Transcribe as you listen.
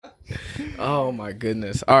Oh my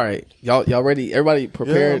goodness! All right, y'all ready? Everybody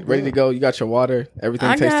prepared, ready to go? You got your water?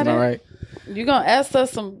 Everything tasting all right? You gonna ask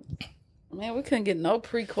us some? Man, we couldn't get no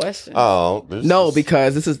pre-questions. Oh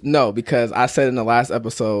because I said in the last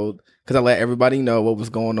episode, because I let everybody know what was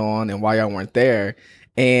going on and why y'all weren't there.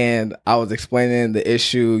 And I was explaining the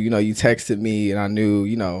issue. You texted me and I knew,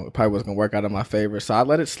 it probably wasn't going to work out in my favor. So I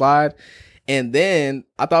let it slide. And then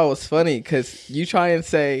I thought it was funny because you try and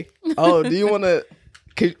say, oh, do you want to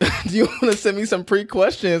send me some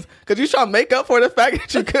pre-questions? Because you try to make up for the fact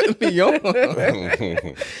that you couldn't be on.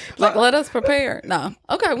 Let us prepare. No.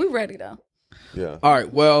 Okay, we ready though. Yeah. All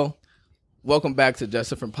right. Well, welcome back to Just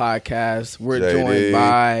Different Podcast. We're JD. joined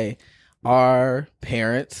by our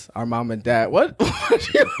parents, our mom and dad. What?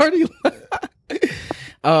 You already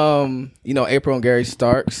April and Gary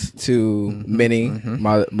Starks to Minnie,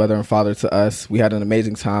 my mother and father to us. We had an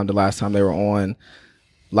amazing time the last time they were on.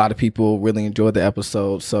 A lot of people really enjoyed the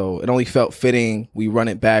episode, so it only felt fitting we run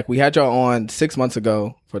it back. We had y'all on 6 months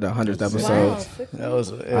ago for the 100th episode. Wow, That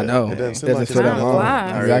was. I know. It doesn't feel seem like that it's long.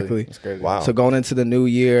 wow. Exactly. It's crazy. Wow. So going into the new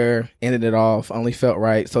year, ended it off, only felt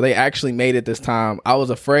right. So they actually made it this time. I was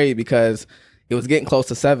afraid because it was getting close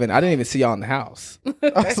to 7. I didn't even see y'all in the house.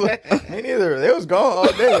 I was like, me neither. They was gone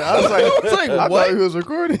all day. I was like, I what? thought he was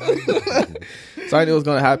recording. So I knew it was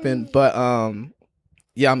going to happen. But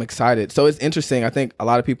yeah, I'm excited. So it's interesting. I think a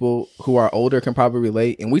lot of people who are older can probably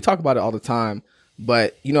relate. And we talk about it all the time.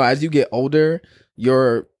 But, as you get older,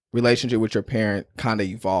 your relationship with your parent kind of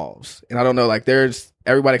evolves. And I don't know, like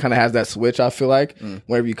everybody kind of has that switch, I feel like.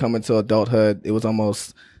 Whenever you come into adulthood, it was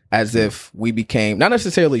almost as if we became not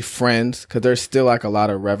necessarily friends, because there's still like a lot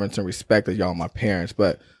of reverence and respect that y'all are my parents,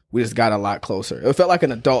 but we just got a lot closer. It felt like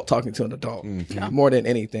an adult talking to an adult more than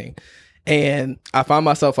anything. And I find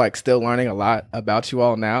myself like still learning a lot about you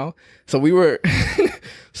all now. So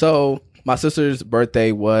so my sister's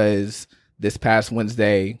birthday was this past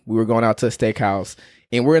Wednesday. We were going out to a steakhouse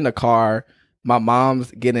and we're in the car. My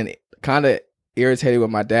mom's getting kind of irritated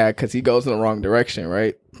with my dad because he goes in the wrong direction,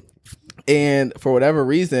 right? And for whatever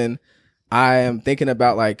reason, I am thinking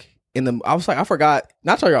about I was like, I forgot,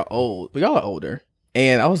 not y'all old, but y'all are older.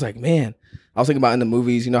 And I was like, man, I was thinking about in the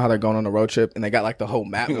movies, how they're going on a road trip and they got like the whole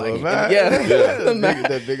map. The map.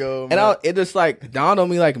 That big old. And it just like dawned on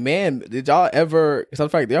me like, man, did y'all ever, in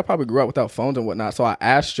fact, y'all probably grew up without phones and whatnot. So I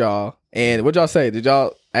asked y'all, and what'd y'all say? Did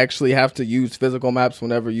y'all actually have to use physical maps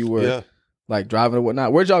whenever you were like driving or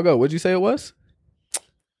whatnot? Where'd y'all go? What'd you say it was?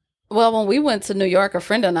 Well, when we went to New York, a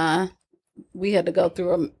friend and I, we had to go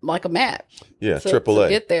through a map. Yeah, to AAA.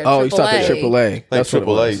 get there. Oh, you stopped at AAA. That's what it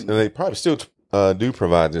was. AAA, and they probably still do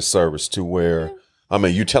provide this service to where,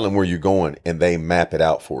 you tell them where you're going and they map it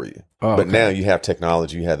out for you. Oh, but okay. now you have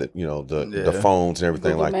technology, you have the phones and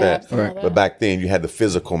everything Google like Maps that. and all that. But back then you had the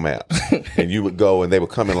physical maps and you would go and they would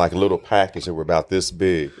come in like a little package that were about this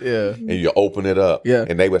big. Yeah. And you open it up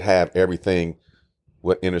and they would have everything,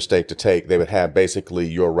 what interstate to take. They would have basically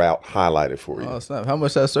your route highlighted for you. Oh, snap. How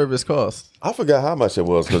much that service cost? I forgot how much it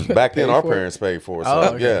was because back then our for it? parents paid for it. So,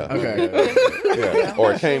 Oh, okay. yeah. Okay. Yeah.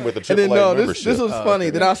 Or it came with a AAA And then membership. this was funny.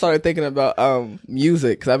 Then I started thinking about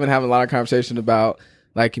music because I've been having a lot of conversation about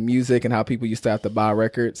like music and how people used to have to buy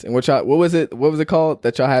records. And what was it called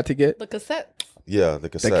that y'all had to get? The cassette. Yeah, the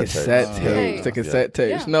cassette tapes. tapes. The cassette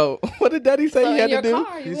tapes. Yeah. No, what did Daddy say So he had in to your do?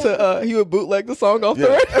 car, you He would bootleg the song off the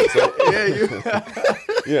radio.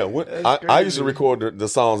 I used to record the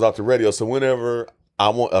songs off the radio. So whenever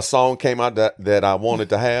a song came out that I wanted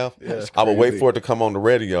to have, I would wait for it to come on the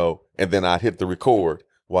radio, and then I'd hit the record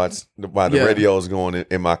while the radio is going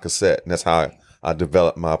in my cassette. And that's how I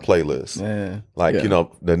developed my playlist. Man. Like,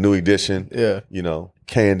 the new edition,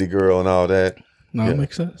 Candy Girl and all that. No, it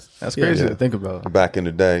makes sense. That's crazy to think about. Back in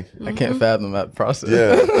the day. I can't fathom that process.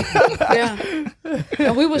 Yeah. Yeah.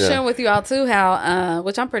 And we were sharing with you all too how,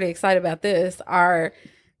 which I'm pretty excited about this, our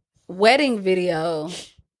wedding video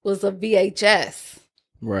was a VHS.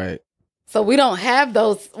 Right. So we don't have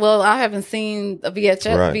those. Well, I haven't seen a Right.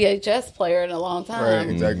 VHS player in a long time. Right,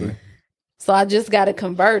 exactly. So I just got to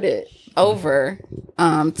convert it over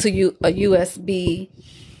to a USB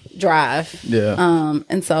drive. Yeah.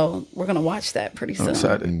 And so we're going to watch that pretty soon.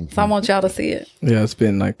 excited. So I want y'all to see it. Yeah, it's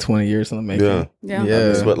been like 20 years in the making. Yeah. Yeah.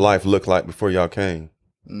 That's what life looked like before y'all came.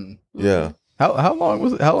 Mm. Yeah. How long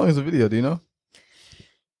was it? How long is the video? Do you know?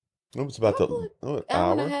 It was about Hour and a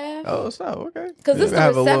hour. half. Oh, it's not okay. Because it's We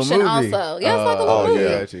have the a little reception movie. also. Yeah, it's like a little Oh, movie.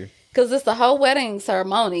 yeah. Got you. Because it's the whole wedding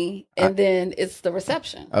ceremony, and then it's the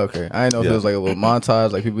reception. Okay, I didn't know if it was like a little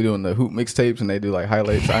montage, like people doing the hoop mixtapes and they do like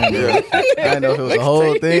highlights. I didn't know if it was a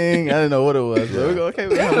whole thing. I didn't know what it was. But we go, okay,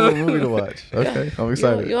 we have a little movie to watch. Okay, I'm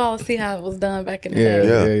excited. You all see how it was done back in the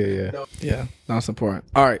day. Yeah, that's important.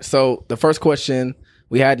 All right, so the first question,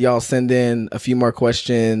 we had y'all send in a few more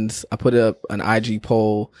questions. I put up an IG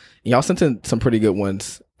poll. Y'all sent in some pretty good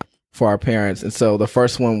ones for our parents. And so the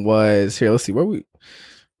first one was, here, let's see, where we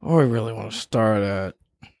really want to start at.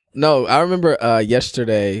 No, I remember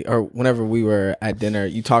yesterday or whenever we were at dinner,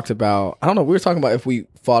 you talked about, I don't know, we were talking about if we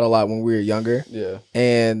fought a lot when we were younger. Yeah.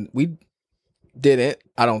 And we didn't,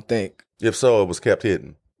 I don't think. If so, it was kept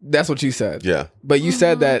hidden. That's what you said. Yeah. But you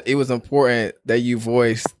said that it was important that you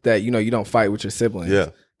voiced that, you know, you don't fight with your siblings. Yeah.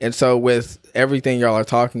 And so with everything y'all are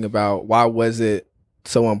talking about, why was it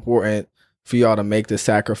so important for y'all to make the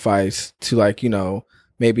sacrifice to, like, you know,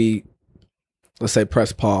 maybe, let's say,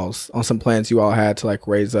 press pause on some plans you all had to, like,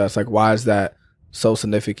 raise us? Like, why is that so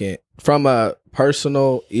significant from a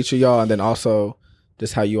personal, each of y'all, and then also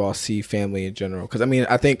just how you all see family in general? Because, I mean,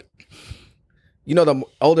 I think, you know, the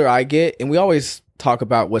older I get, and we always talk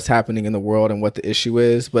about what's happening in the world and what the issue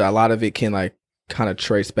is, but a lot of it can, like, kind of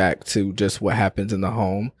trace back to just what happens in the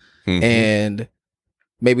home. Mm-hmm. And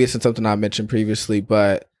maybe it's something I mentioned previously,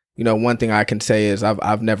 but, you know, one thing I can say is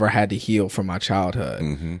I've never had to heal from my childhood.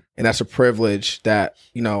 Mm-hmm. And that's a privilege that,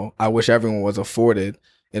 you know, I wish everyone was afforded.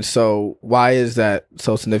 And so why is that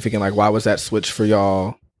so significant? Like, why was that switch for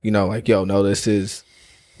y'all? You know, like, yo, no, this is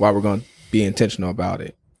why we're going to be intentional about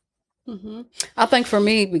it. Mm-hmm. I think for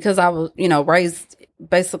me, because I was, you know, raised,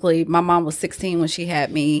 basically my mom was 16 when she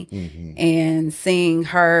had me, and seeing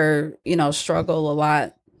her, you know, struggle a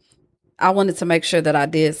lot, I wanted to make sure that I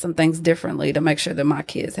did some things differently to make sure that my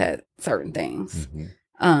kids had certain things,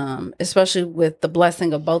 especially with the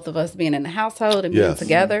blessing of both of us being in the household and being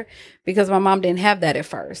together, because my mom didn't have that at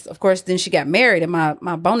first. Of course, then she got married, and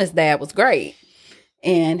my bonus dad was great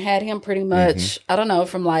and had him pretty much, I don't know,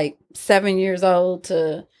 from like 7 years old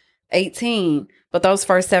to 18. But those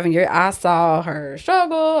first 7 years, I saw her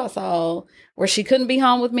struggle. I saw where she couldn't be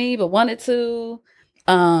home with me, but wanted to.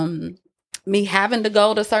 Me having to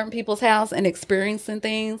go to certain people's house and experiencing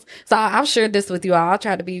things. So I've shared this with you all. I'll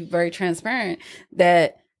try to be very transparent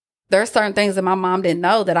that there are certain things that my mom didn't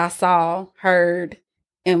know that I saw, heard,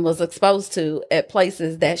 and was exposed to at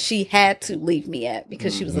places that she had to leave me at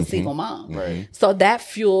because she was a single mom. Right. So that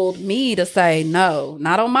fueled me to say, no,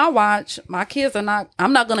 not on my watch. My kids are not,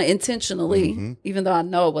 I'm not going to intentionally, even though I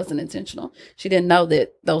know it wasn't intentional. She didn't know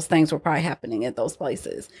that those things were probably happening at those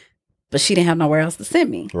places, but she didn't have nowhere else to send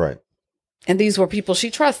me. Right. And these were people she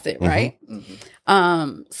trusted, right?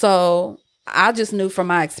 So I just knew from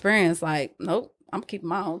my experience, like, nope, I'm keeping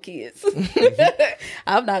my own kids.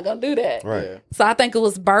 I'm not going to do that. Right. So I think it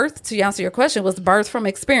was birth, to answer your question, was birth from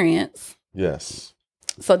experience. Yes.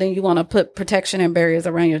 So then you want to put protection and barriers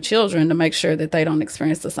around your children to make sure that they don't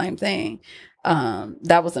experience the same thing.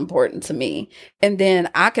 That was important to me. And then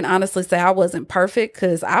I can honestly say I wasn't perfect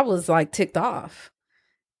because I was like ticked off.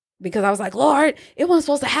 Because I was like, Lord, it wasn't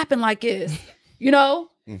supposed to happen like this, you know,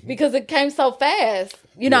 because it came so fast.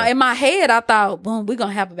 You know, in my head, I thought, boom, we're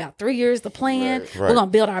going to have about 3 years to plan. Right. We're going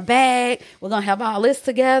to build our bag. We're going to have all this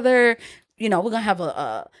together. You know, we're going to have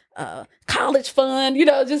a college fund, you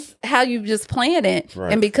know, just how you just plan it.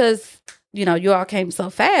 Right. And because, you know, you all came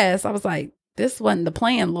so fast, I was like, this wasn't the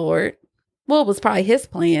plan, Lord. Well, it was probably his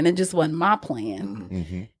plan. It just wasn't my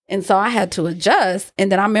plan. And so I had to adjust.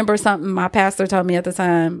 And then I remember something my pastor told me at the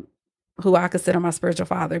time, who I consider my spiritual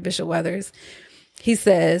father, Bishop Weathers. He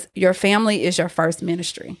says, your family is your first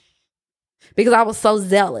ministry. Because I was so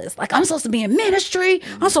zealous. Like, I'm supposed to be in ministry.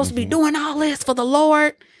 I'm supposed to be doing all this for the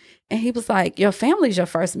Lord. And he was like, your family's your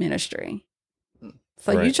first ministry.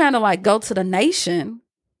 So you're trying to like go to the nation,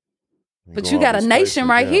 but you got a nation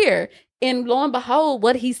right here. And lo and behold,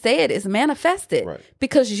 what he said is manifested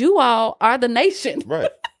because you all are the nation.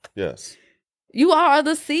 Right. Yes. You all are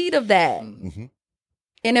the seed of that.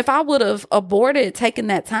 And if I would have aborted taking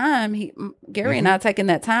that time, Gary and I taking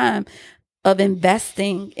that time of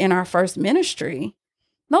investing in our first ministry,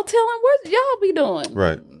 no telling what y'all be doing.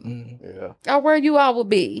 Right. Or where you all will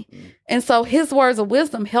be. And so his words of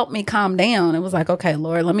wisdom helped me calm down. It was like, okay,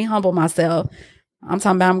 Lord, let me humble myself. I'm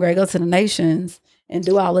talking about I'm going to go to the nations and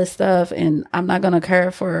do all this stuff. And I'm not going to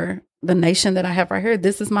care for the nation that I have right here.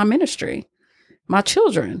 This is my ministry, my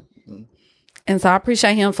children. And so I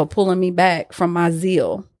appreciate him for pulling me back from my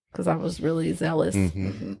zeal because I was really zealous.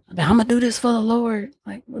 I'm going to do this for the Lord.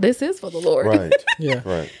 Like, well, this is for the Lord. Right. Yeah.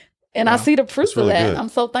 Right. And I see the fruit of really that. Good. I'm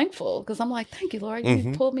so thankful because I'm like, thank you, Lord.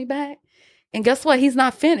 You pulled me back. And guess what? He's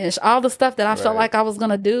not finished. All the stuff that I felt like I was going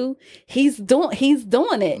to do, he's doing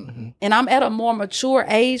it. And I'm at a more mature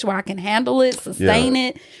age where I can handle it, sustain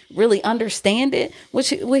it, really understand it.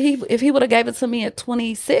 Which if he would have gave it to me at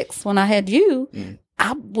 26 when I had you,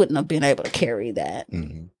 I wouldn't have been able to carry that.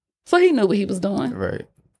 So he knew what he was doing. Right.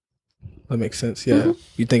 That makes sense. Yeah.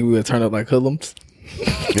 You think we would turn up like hoodlums?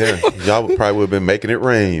 Yeah. Y'all probably would have been making it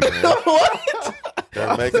rain. Man. What?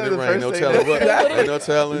 They're making it rain. No telling what. Ain't no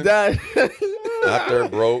telling. Out there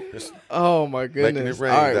broke. Oh my goodness. Making it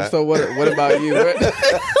rain. All right. So what about you?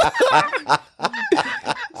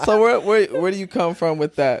 So where do you come from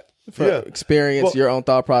with that? Experience, your own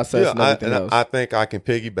thought process, and everything else. I think I can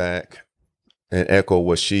piggyback and echo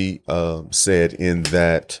what she said in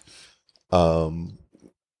that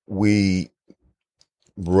we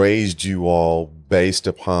raised you all based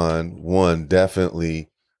upon one, definitely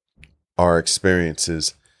our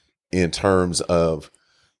experiences in terms of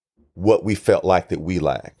what we felt like that we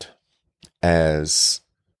lacked as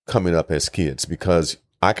coming up as kids. Because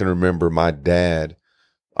I can remember my parents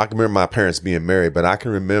being married, but I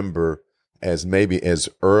can remember as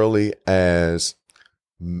early as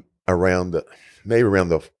around the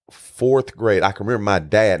fourth grade, I can remember my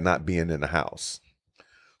dad not being in the house.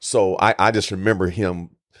 So I just remember him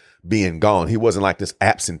being gone. He wasn't like this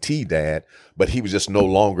absentee dad, but he was just no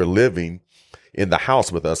longer living in the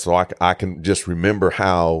house with us. So I can just remember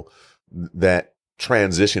how that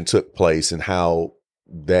transition took place and how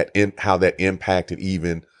that impacted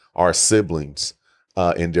even our siblings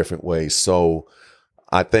in different ways. So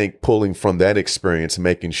I think pulling from that experience,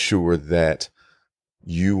 making sure that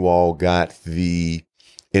you all got the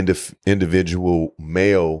individual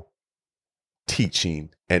male teaching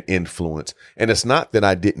and influence. And it's not that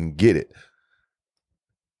I didn't get it.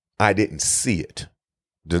 I didn't see it.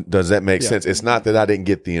 Does that make sense? It's not that I didn't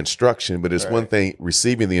get the instruction, but it's one thing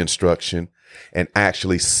receiving the instruction and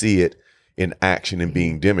actually see it in action and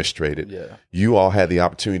being demonstrated. Yeah. You all had the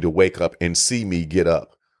opportunity to wake up and see me get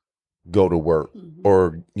up, go to work,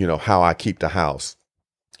 or, how I keep the house,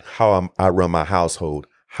 how I run my household,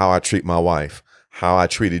 how I treat my wife, how I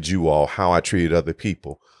treated you all, how I treated other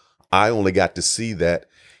people. I only got to see that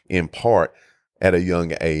in part at a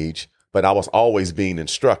young age, but I was always being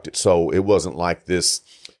instructed. So it wasn't like this,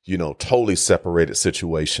 totally separated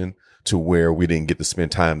situation to where we didn't get to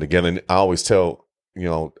spend time together. And I always tell,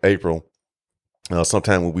 April,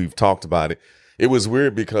 sometime when we've talked about it, it was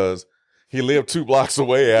weird because he lived 2 blocks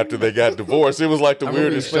away after they got divorced. It was like the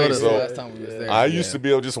weirdest thing. So I used to be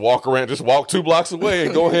able to just walk 2 blocks away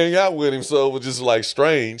and go hang out with him. So it was just like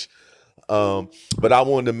strange. But I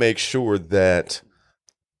wanted to make sure that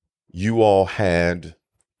you all had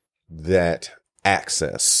that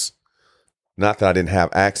access. Not that I didn't have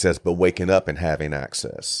access, but waking up and having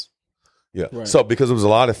access. Yeah. Right. So because there was a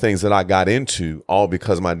lot of things that I got into all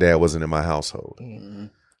because my dad wasn't in my household. Mm-hmm.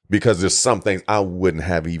 Because there's some things I wouldn't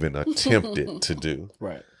have even attempted to do.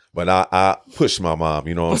 Right. But I pushed my mom,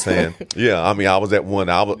 you know what I'm saying? Yeah. I mean, I was at one,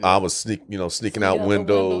 I was sneaking out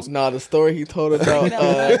windows. Nah, the story he told about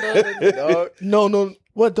dog. No,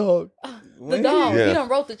 what dog? The dog. Yeah. He done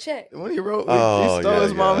wrote the check. When he stole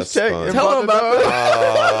his mom's check. Tell him about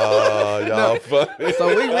that. Y'all funny. So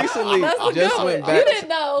we recently just went back. You didn't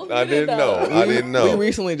know. I didn't know. We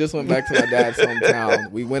recently just went back to my dad's hometown.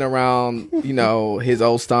 We went around, his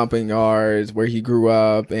old stomping yards where he grew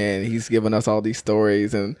up, and he's giving us all these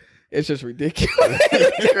stories, and it's just ridiculous.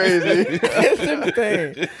 It's crazy. It's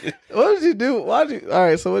insane. What did you do? All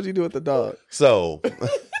right, so what did you do with the dog? So,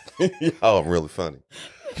 y'all really funny.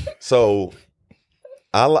 So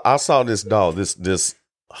I saw this dog,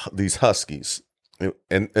 these huskies,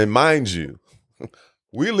 and mind you,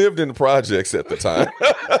 we lived in the projects at the time.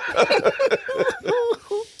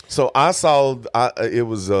 So I saw it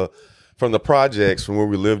was from the projects from where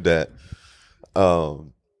we lived at.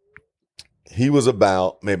 He was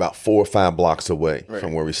maybe about 4 or 5 blocks away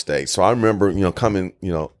from where we stayed. So I remember coming,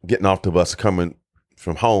 getting off the bus, coming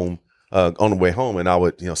from home on the way home, and I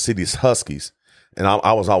would see these huskies. And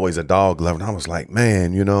I was always a dog lover. And I was like,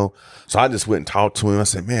 man, so I just went and talked to him. I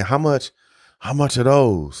said, man, how much are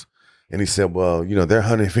those? And he said, well, they're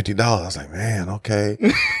 $150. I was like, man, okay.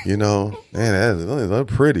 Man, they're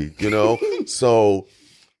pretty, So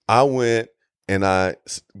I went and I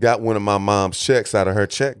got one of my mom's checks out of her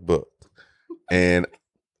checkbook, and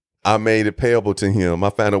I made it payable to him. I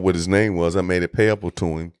found out what his name was. I made it payable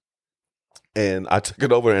to him. And I took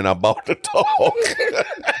it over and I bought the dog.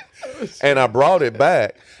 And I brought it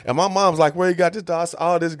back. And my mom's like, where you got this dog?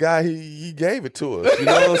 Oh, this guy, he gave it to us. You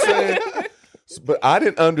know what I'm saying? But I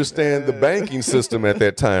didn't understand the banking system at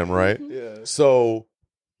that time, right? Yeah. So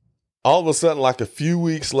all of a sudden, like a few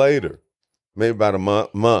weeks later, maybe about a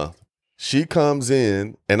month. She comes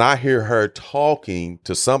in and I hear her talking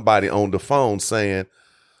to somebody on the phone saying,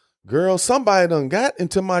 girl, somebody done got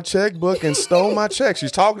into my checkbook and stole my check.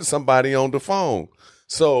 She's talking to somebody on the phone.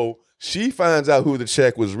 So she finds out who the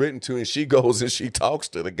check was written to, and she goes and she talks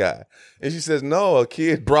to the guy. And she says, no, a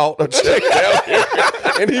kid brought a check down here,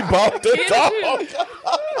 and he bought the dog.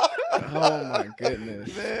 Oh my goodness!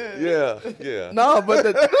 Yeah. No, but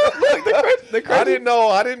the crazy. I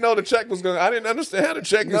didn't know the check was going. I didn't understand how the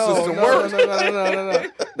checking system works. No.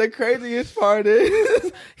 The craziest part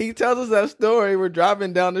is he tells us that story. We're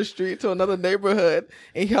driving down the street to another neighborhood,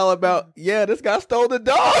 and he yell about, "Yeah, this guy stole the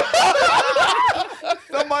dog."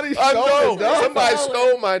 Somebody stole the dog. Somebody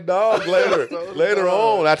stole my dog later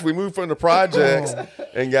on after we moved from the projects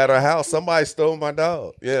and got our house. Somebody stole my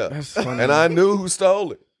dog. Yeah, that's funny. And I knew who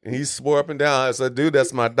stole it. And he swore up and down. I said, dude,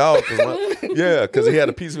 that's my dog. Because he had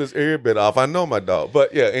a piece of his ear bit off. I know my dog.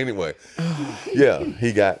 But yeah, anyway. Yeah,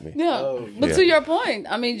 he got me. Yeah. But to your point,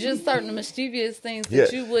 I mean, just certain mischievous things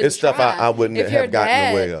that you wouldn't it's stuff try. I wouldn't have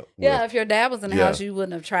gotten away up with. Yeah, if your dad was in the house, you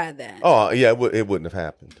wouldn't have tried that. Oh, yeah, it wouldn't have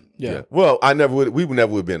happened. Yeah. Well, we never would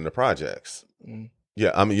have been in the projects.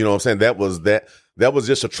 Yeah, I mean, you know what I'm saying? That was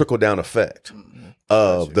just a trickle-down effect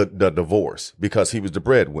of the divorce because he was the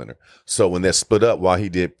breadwinner. So when they split up while he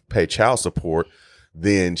did pay child support,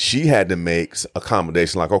 then she had to make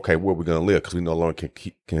accommodation like, okay, where are we going to live? Because we no longer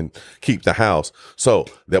can keep the house. So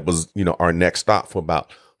that was, our next stop for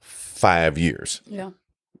about 5 years. Yeah.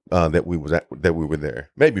 That we were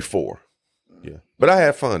there. Maybe 4. Yeah. But I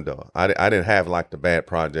had fun though. I didn't have like the bad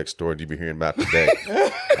project story you be hearing about today.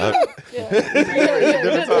 Yeah.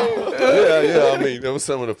 I mean, it was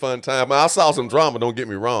some of the fun time. I saw some drama. Don't get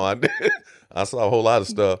me wrong. I saw a whole lot of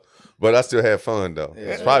stuff, but I still had fun though. Yeah.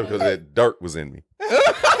 It's probably because that dirt was in me.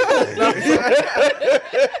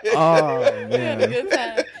 Oh man! Good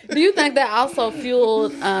time. Do you think that also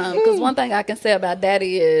fueled? Because one thing I can say about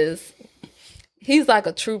Daddy is he's like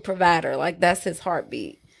a true provider. Like that's his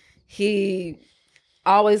heartbeat. He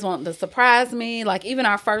always wanted to surprise me. Like even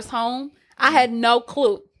our first home, I had no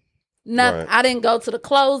clue. Nothing. Right. I didn't go to the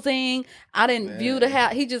closing. I didn't view the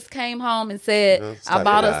house. He just came home and said, "I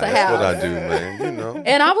bought us a house." That's what I do, man.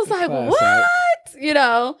 And I was like, "What?"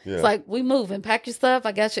 It's like, "We moving. Pack your stuff.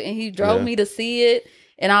 I got you." And he drove me to see it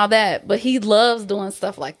and all that. But he loves doing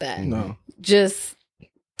stuff like that. No, just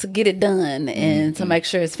to get it done and to make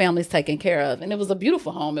sure his family's taken care of. And it was a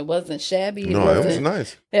beautiful home. It wasn't shabby. It was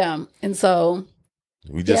nice. Yeah. And so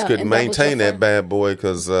we just couldn't maintain that bad boy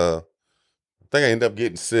because I think I ended up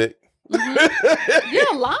getting sick.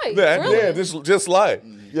 Mm-hmm. Life. Really. Yeah, just life.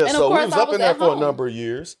 Yeah, and so we was up in there for a number of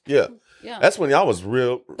years. Yeah. That's when y'all was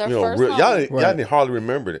real, y'all didn't hardly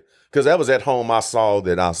remember it. Because that was at home I saw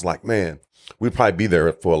that I was like, man, we'd probably be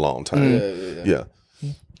there for a long time. Yeah.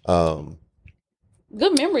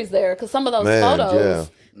 Good memories there because some of those photos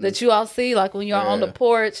that you all see, like when you're on the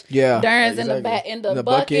porch, Darren's in the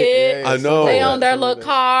bucket. I know they on their little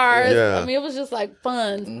cars. I mean, it was just like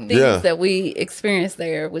fun things that we experienced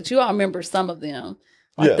there. Which you all remember some of them,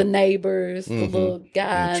 like the neighbors, the little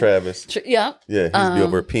guy, and Travis. Yeah, he's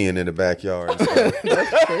over peeing in the backyard.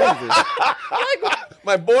 That's crazy.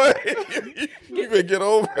 My boy, you better get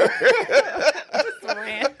over it.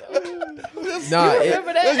 But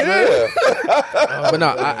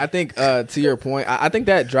no, I think to your point, I think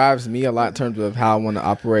that drives me a lot in terms of how I want to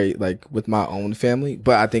operate, like with my own family.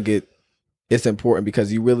 But I think it's important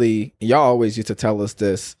because y'all always used to tell us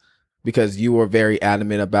this because you were very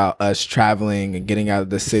adamant about us traveling and getting out of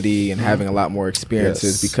the city and having a lot more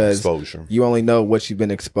experiences because exposure. You only know what you've been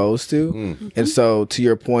exposed to. And so to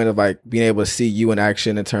your point of like being able to see you in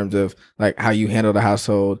action in terms of like how you handle the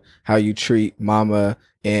household, how you treat mama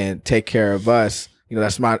and take care of us,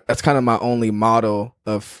 that's kind of my only model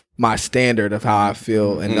of my standard of how I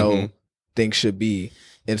feel and know things should be.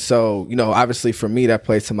 And so, obviously for me, that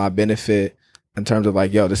plays to my benefit in terms of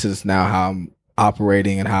like, this is now how I'm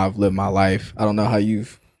operating and how I've lived my life. I don't know how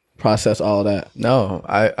you've processed all that. No,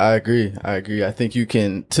 I agree. I think you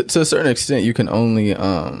can, to a certain extent, you can only,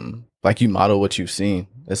 like you model what you've seen.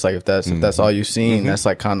 It's like, if that's all you've seen, that's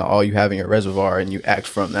like kind of all you have in your reservoir and you act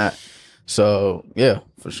from that. So yeah,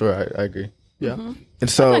 for sure. I agree. Yeah. And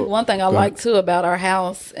so I think one thing I like too about our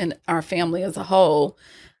house and our family as a whole,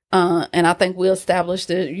 and I think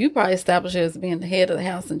you probably established it as being the head of the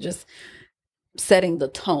house and just setting the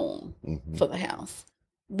tone for the house.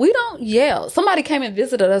 We don't yell. Somebody came and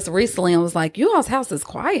visited us recently and was like, "You all's house is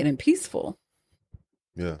quiet and peaceful."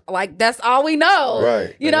 Yeah. Like that's all we know.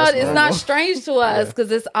 Right. It's not strange to us because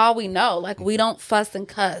it's all we know. Like we don't fuss and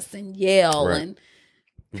cuss and yell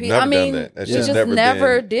Never I mean, done that. That's we just never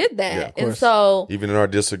never been, did that. Yeah, of And course. so even in our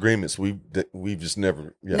disagreements, we've just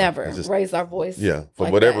never raised our voice. Yeah, for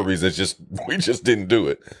like whatever that. reason, it's just we just didn't do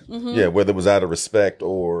it. Mm-hmm. Yeah, whether it was out of respect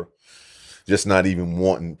or just not even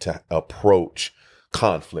wanting to approach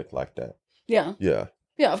conflict like that. Yeah. Yeah,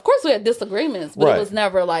 Yeah. Of course we had disagreements, but Right. it was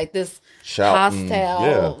never like this shouting.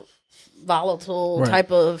 hostile, volatile Right.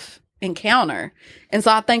 type of encounter. And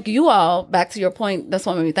so I think you all, back to your point, that's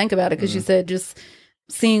what made me think about it, because you said just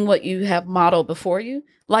seeing what you have modeled before you.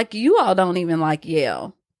 Like, you all don't even like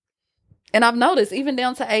yell. And I've noticed, even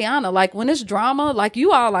down to Ayana, like when it's drama, like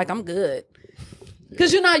you all like, I'm good.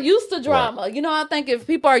 Because you're not used to drama. You know, I think if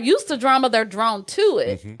people are used to drama, they're drawn to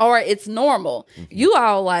it, or it's normal. You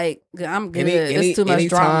all like, I'm good. It's too much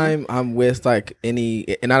drama. Anytime I'm with like and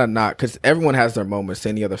not a knock, because everyone has their moments,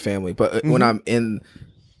 any other family. But when I'm in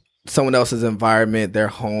someone else's environment, their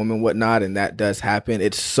home and whatnot, and that does happen,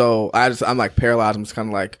 it's so I'm like paralyzed. I'm just kind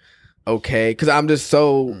of like, okay, because I'm just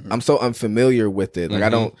so I'm so unfamiliar with it.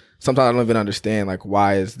 Like sometimes I don't even understand like,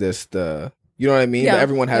 why is this the, you know what I mean? Yeah, But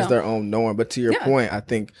everyone has yeah. their own norm. But to your Yeah. point, I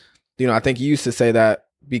think you used to say that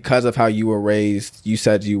because of how you were raised, you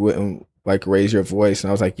said you wouldn't like raise your voice, and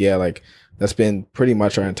I was like, yeah, like that's been pretty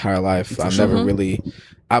much our entire life.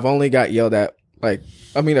 I've only got yelled at like,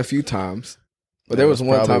 I mean, a few times, but there was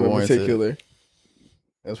one probably time in warranted. particular.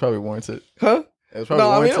 It was probably warranted. Huh? It was probably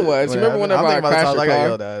No, I mean, it warranted. was. You remember whenever I think about the crashed times your I got car?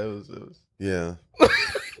 yelled at. It was. Yeah,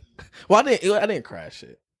 Well, I didn't crash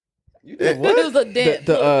it. You did It was a dent.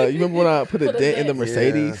 you remember when I put a Put a dent in the dent.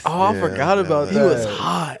 Mercedes? Oh, I Yeah, forgot about He that. was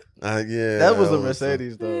hot. yeah. That was the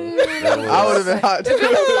Mercedes, though. That was- I would have been hot too.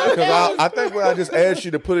 Because I think when I just asked you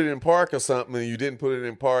to put it in park or something, and you didn't put it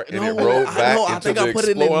in park, and it No, rolled I back know, I into think the I put it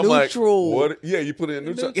in Explorer. I'm like, neutral. what? Yeah, you put it in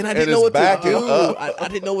neutral, And I didn't know it's what to backing do. up. I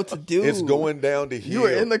didn't know what to do. It's going down the hill. You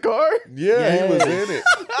were in the car? Yeah, he was Yes. in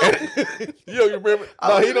it. You remember? I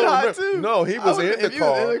No, would've he been don't hot, remember. too. No, he was in the If you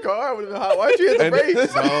was in car. the car, I would have been hot. Why'd you hit the And-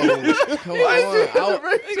 brakes? No, come on.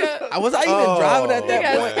 I was I even driving at that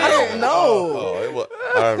got point? scared. I don't know. Oh, it was,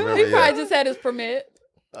 I remember. He Yeah. probably just had his permit.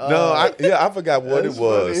 No, I forgot what it That's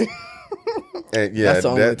was. funny. And yeah, That's the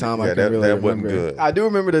only time I can really that wasn't remember. good. I do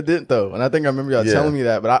remember the dent though, and I think I remember y'all Yeah. telling me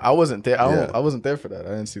that, but I wasn't there. Yeah. I wasn't there for that. I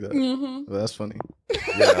didn't see that. But that's funny.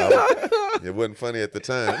 It wasn't funny at the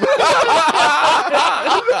time.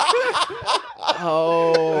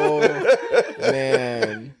 Oh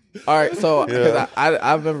man. All right, so because Yeah.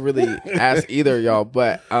 I've never really asked either of y'all,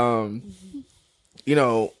 but you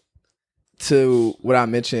know, to what I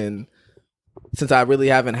mentioned, since I really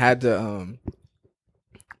haven't had to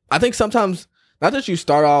I think sometimes not that you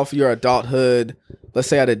start off your adulthood, let's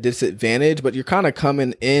say at a disadvantage, but you're kind of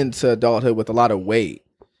coming into adulthood with a lot of weight,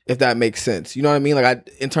 if that makes sense. You know what I mean? Like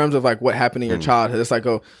in terms of like what happened in your childhood, it's like,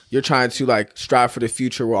 oh, you're trying to like strive for the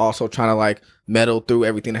future. We're also trying to like meddle through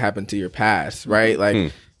everything that happened to your past, right?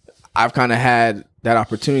 Like I've kind of had that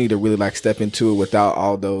opportunity to really like step into it without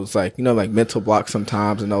all those like, you know, like mental blocks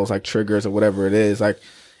sometimes and those like triggers or whatever it is. Like,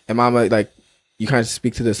 and mama, like you kind of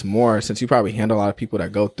speak to this more since you probably handle a lot of people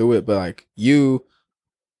that go through it, but like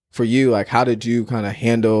for you, like how did you kind of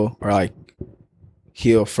handle or like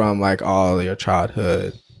heal from like all your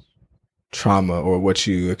childhood trauma or what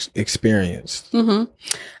you experienced?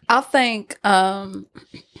 I think, honestly,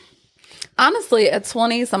 at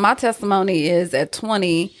 20, so my testimony is at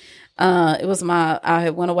 20, it was I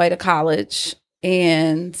went away to college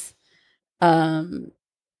and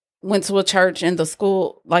went to a church in the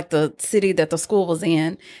school, like the city that the school was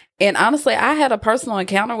in. And honestly, I had a personal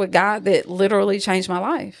encounter with God that literally changed my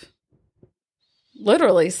life.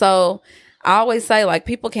 Literally. So I always say, like,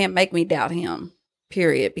 people can't make me doubt him,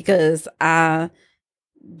 period, because I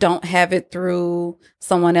don't have it through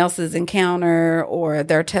someone else's encounter or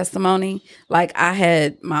their testimony. Like, I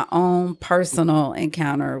had my own personal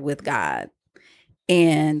encounter with God.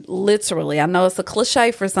 And literally, I know it's a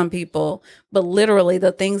cliche for some people, but literally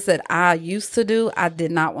the things that I used to do, I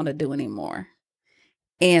did not want to do anymore.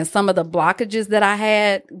 And some of the blockages that I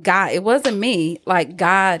had, God, it wasn't me, like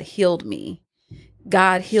God healed me.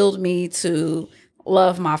 God healed me to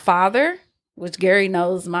love my father, which Gary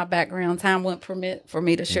knows my background. Time wouldn't permit for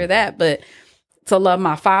me to share that, but to love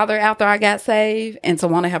my father after I got saved and to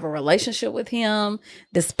want to have a relationship with him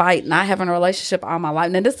despite not having a relationship all my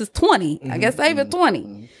life. Now, this is 20. I got saved at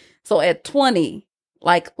 20. So at 20,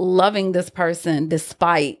 like loving this person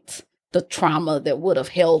despite the trauma that would have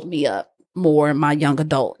held me up more in my young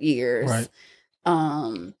adult years. Right.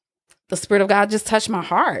 The Spirit of God just touched my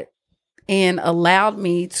heart and allowed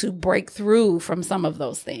me to break through from some of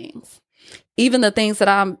those things. Even the things that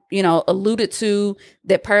I'm, alluded to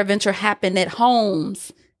that peradventure happened at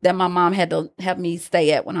homes that my mom had to have me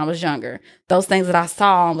stay at when I was younger. Those things that I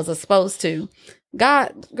saw and was exposed to.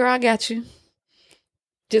 God, girl, I got you.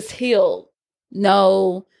 Just healed.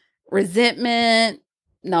 No resentment,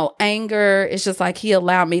 no anger. It's just like he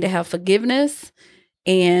allowed me to have forgiveness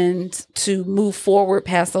and to move forward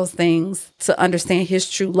past those things, to understand his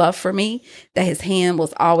true love for me, that his hand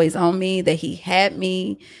was always on me, that he had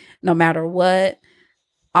me no matter what.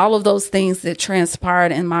 All of those things that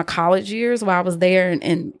transpired in my college years while I was there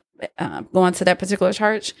and going to that particular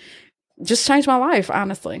church just changed my life,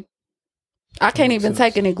 honestly. I can't even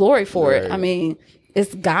take any glory for it. I mean,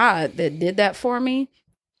 it's God that did that for me.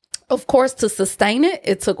 Of course, to sustain it,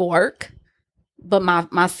 it took work, but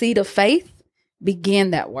my seed of faith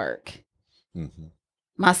began that work. Mm-hmm.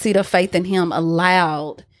 My seed of faith in him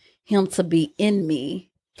allowed him to be in me,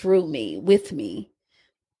 through me, with me,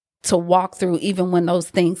 to walk through even when those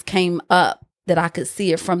things came up, that I could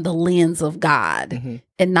see it from the lens of God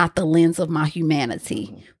and not the lens of my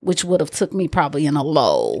humanity, which would have took me probably in a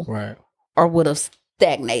low, right, or would have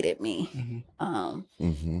stagnated me.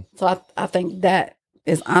 So I think that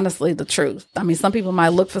is honestly the truth. I mean, some people might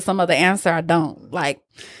look for some other answer. I don't. Like,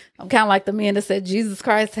 I'm kind of like the men that said, Jesus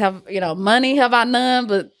Christ, have, money have I none,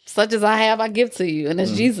 but such as I have, I give to you. And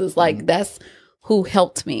it's Jesus. Like, that's who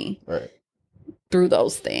helped me through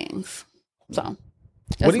those things. So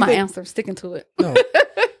that's my answer. Sticking to it. No.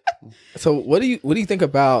 So what do you think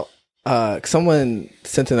about, someone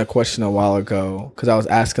sent in a question a while ago, because I was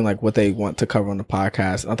asking like what they want to cover on the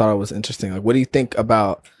podcast. And I thought it was interesting. Like, what do you think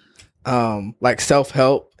about like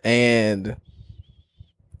self-help and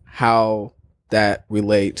how that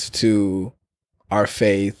relates to our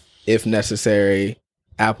faith, if necessary,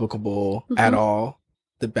 applicable at all,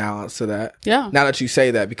 the balance to that? Yeah. Now that you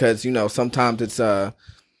say that, because, sometimes it's,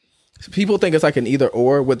 people think it's like an either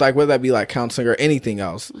or with like, whether that be like counseling or anything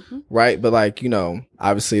else. Right. But like,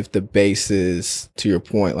 obviously if the base is, to your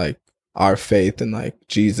point, like our faith and like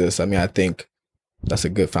Jesus, I mean, I think that's a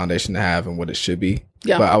good foundation to have and what it should be.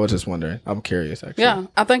 Yeah. But I was just wondering, I'm curious actually. Yeah.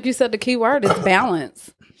 I think you said the key word is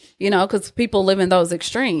balance. Because people live in those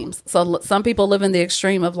extremes. So some people live in the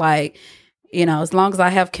extreme of like, as long as I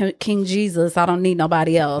have King Jesus, I don't need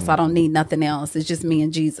nobody else. I don't need nothing else. It's just me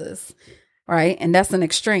and Jesus. Right. And that's an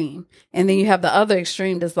extreme. And then you have the other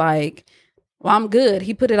extreme that's like, well, I'm good.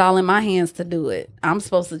 He put it all in my hands to do it. I'm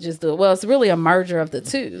supposed to just do it. Well, it's really a merger of the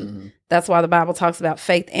two. That's why the Bible talks about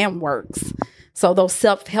faith and works. So those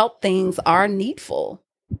self-help things are needful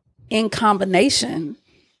in combination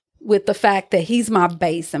with the fact that he's my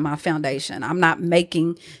base and my foundation. I'm not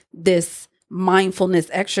making this mindfulness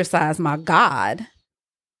exercise my God,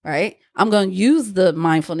 right? I'm going to use the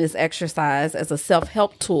mindfulness exercise as a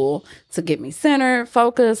self-help tool to get me centered,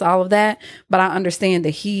 focused, all of that. But I understand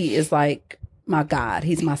that he is like my God.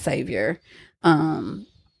 He's my savior. And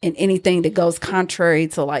anything that goes contrary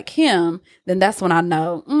to like him, then that's when I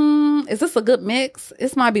know, is this a good mix?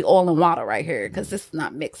 This might be oil and water right here because it's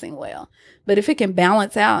not mixing well. But if it can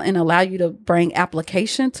balance out and allow you to bring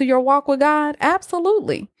application to your walk with God,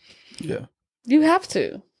 absolutely. Yeah. You have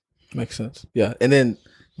to. Makes sense. Yeah. And then,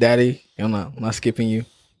 Daddy, I'm not skipping you.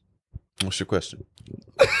 What's your question?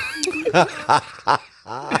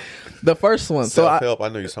 The first one. Self-help. So I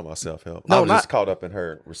know you're talking about self-help. No, I was just caught up in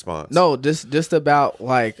her response. No, just about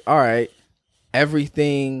like, all right,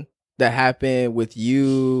 everything that happened with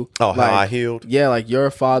you. Oh, like, how I healed? Yeah, like your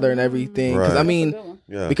father and everything. Because Right. I mean,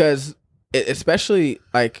 because especially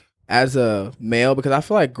like as a male, because I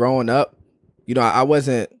feel like growing up, I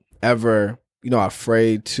wasn't ever,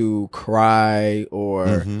 afraid to cry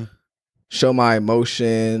or show my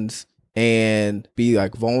emotions and be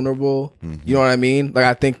like vulnerable. You know what I mean? Like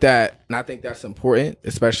I think that's important,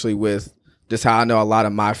 especially with just how I know a lot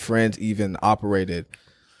of my friends even operated,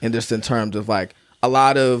 and just in terms of like a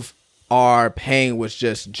lot of our pain was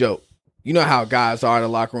just joke. You know how guys are in the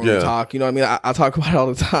locker room talk. You know what I mean? I talk about it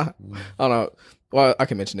all the time. I don't know. Well, I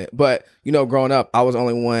can mention it, but growing up, I was the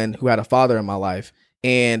only one who had a father in my life.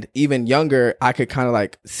 And even younger, I could kind of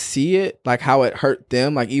like see it, like how it hurt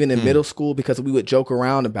them, like even in middle school, because we would joke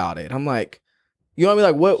around about it. I'm like, you know what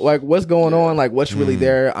I mean? Like what's going on? Like what's really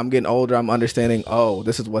there? I'm getting older. I'm understanding, oh,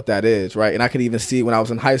 this is what that is. Right. And I could even see when I was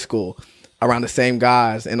in high school around the same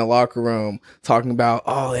guys in the locker room talking about,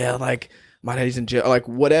 oh yeah, like my daddy's in jail, like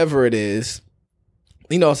whatever it is,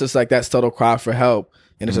 it's just like that subtle cry for help.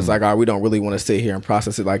 And it's just like, all right, we don't really want to sit here and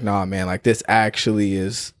process it. Like, nah, man, like this actually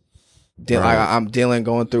is I'm dealing,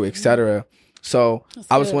 going through, etc. So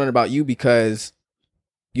I was wondering about you because,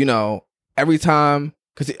 every time,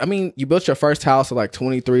 because I mean, you built your first house at like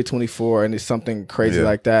 23, 24, and it's something crazy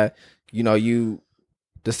like that. You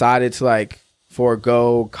decided to like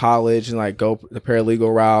forego college and like go the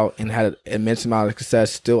paralegal route and had an immense amount of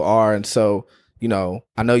success, still are. And so, you know,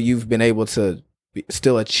 I know you've been able to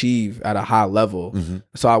still achieve at a high level. Mm-hmm.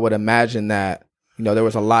 So I would imagine that, you know, there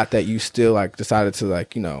was a lot that you still like decided to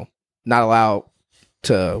like, you know, not allow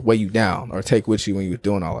to weigh you down or take with you when you were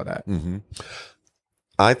doing all of that. Mm-hmm.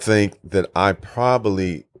 I think that I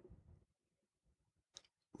probably,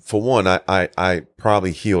 for one, I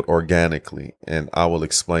probably healed organically, and I will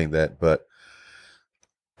explain that. But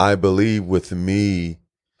I believe with me,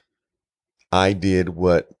 I did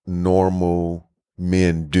what normal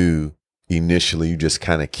men do initially. You just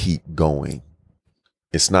kind of keep going.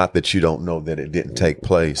 It's not that you don't know that it didn't take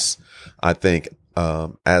place. I think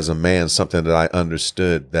as a man, something that I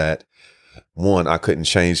understood that, one, I couldn't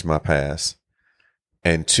change my past.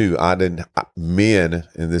 And two, men,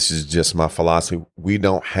 and this is just my philosophy, we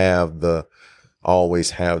don't always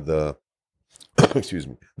have the, excuse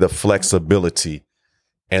me, the flexibility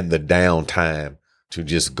and the downtime to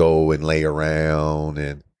just go and lay around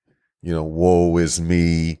and, you know, woe is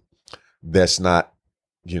me. That's not,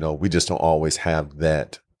 you know, we just don't always have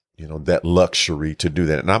that, you know, that luxury to do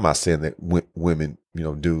that. And I'm not saying that women, you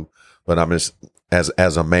know, do, but I'm just,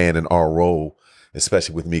 as a man in our role,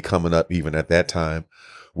 especially with me coming up, even at that time,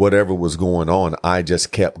 whatever was going on, I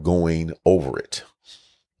just kept going over it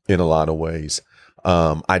in a lot of ways.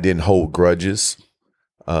 I didn't hold grudges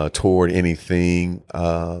toward anything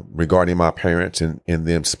regarding my parents and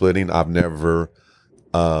them splitting. I've never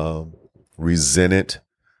resented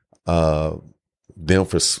them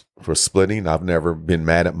for splitting. I've never been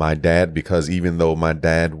mad at my dad, because even though my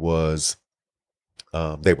dad was,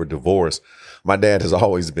 they were divorced, my dad has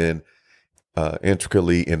always been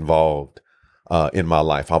intricately involved in my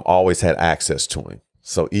life. I've always had access to him.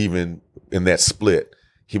 So even in that split,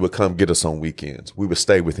 he would come get us on weekends. We would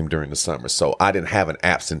stay with him during the summer. So I didn't have an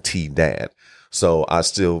absentee dad. So I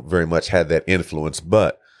still very much had that influence.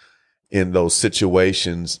 But in those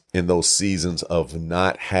situations, in those seasons of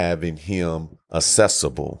not having him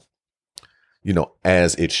accessible, you know,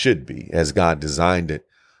 as it should be, as God designed it,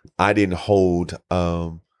 I didn't hold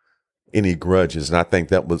any grudges. And I think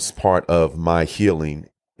that was part of my healing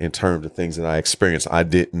in terms of things that I experienced. I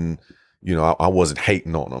didn't, you know, I wasn't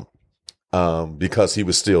hating on him because he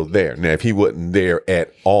was still there. Now, if he wasn't there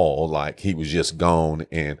at all, like he was just gone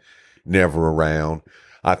and never around,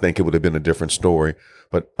 I think it would have been a different story.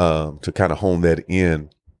 But to kind of hone that in,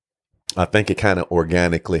 I think it kind of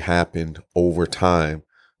organically happened over time.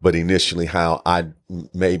 But initially, how I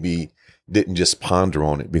maybe didn't just ponder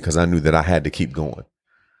on it because I knew that I had to keep going.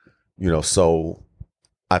 You know, so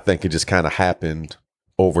I think it just kind of happened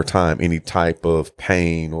over time. Any type of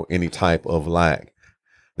pain or any type of lack,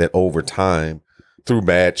 that over time, through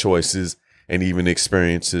bad choices and even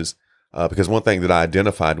experiences, because one thing that I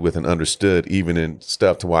identified with and understood, even in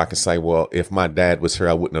stuff to where I can say, well, if my dad was here,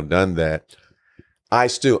 I wouldn't have done that. I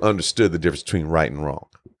still understood the difference between right and wrong.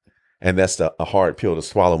 And that's a hard pill to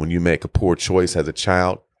swallow when you make a poor choice as a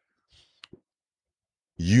child.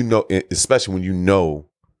 You know, especially when you know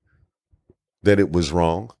that it was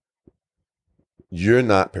wrong, you're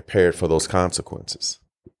not prepared for those consequences.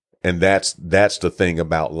 And that's the thing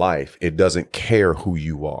about life. It doesn't care who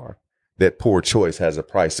you are. That poor choice has a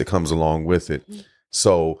price that comes along with it.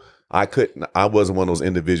 So I wasn't one of those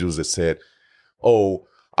individuals that said, oh,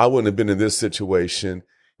 I wouldn't have been in this situation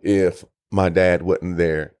if my dad wasn't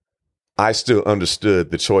there. I still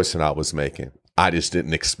understood the choice that I was making. I just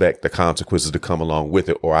didn't expect the consequences to come along with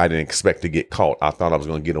it, or I didn't expect to get caught. I thought I was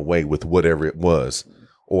going to get away with whatever it was,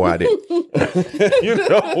 or I didn't. You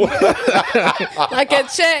know, like a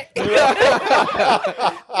check. You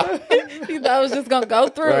thought it was just going to go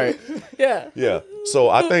through. Right. Yeah. Yeah. So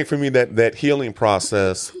I think for me that healing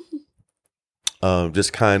process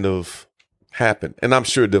just kind of happened, and I'm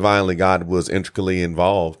sure divinely God was intricately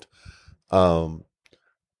involved.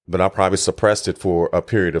 But I probably suppressed it for a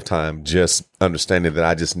period of time, just understanding that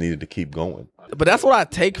I just needed to keep going. But that's what I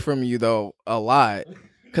take from you, though, a lot.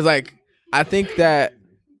 Because, like, I think that,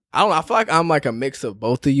 I don't know, I feel like I'm like a mix of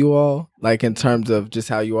both of you all, like in terms of just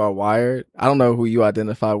how you are wired. I don't know who you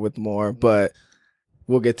identify with more, but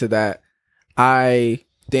we'll get to that. I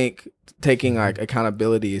think taking like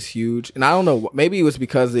accountability is huge. And I don't know, maybe it was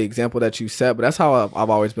because of the example that you set, but that's how I've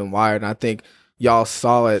always been wired. And I think y'all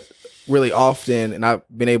saw it really often, and I've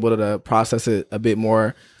been able to process it a bit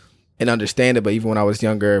more and understand it. But even when I was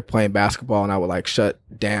younger playing basketball and I would like shut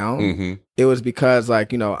down, it was because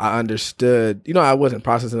like, you know, I understood, you know, I wasn't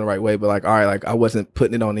processing the right way, but like, all right, like I wasn't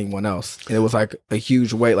putting it on anyone else. And it was like a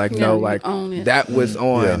huge weight, like, no, like that was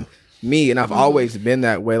on me. And I've always been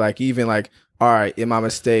that way. Like, even like all right, in my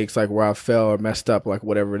mistakes, like where I fell or messed up, like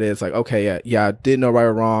whatever it is, like, okay, yeah, I didn't know right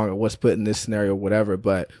or wrong or what's put in this scenario, whatever.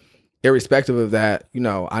 But irrespective of that, you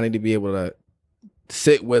know, I need to be able to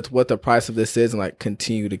sit with what the price of this is and like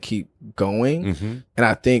continue to keep going. Mm-hmm. And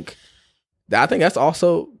I think that's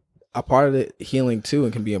also a part of the healing too,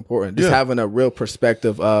 and can be important. Just having a real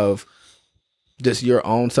perspective of just your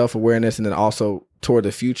own self-awareness, and then also toward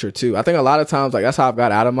the future too. I think a lot of times, like, that's how I've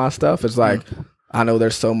got out of my stuff. It's like, I know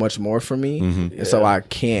there's so much more for me, and so I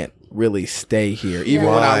can't really stay here, even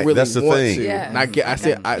when I really want to. Yeah.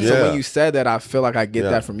 And so when you said that, I feel like I get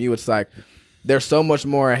that from you. It's like there's so much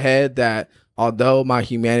more ahead, that although my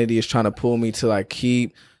humanity is trying to pull me to like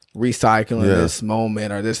keep recycling this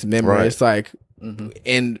moment or this memory, it's like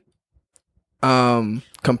in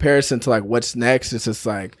comparison to like what's next, it's just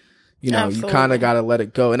like, you know, you kind of got to let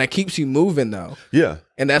it go, and that keeps you moving though. Yeah.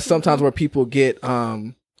 And that's sometimes where people get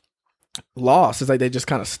lost. It's like they just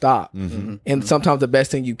kind of stop. And sometimes the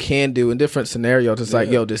best thing you can do in different scenarios is like,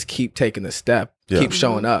 yo, just keep taking the step, keep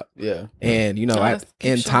showing up. And you know,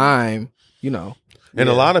 in time, you know. And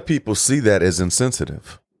a lot of people see that as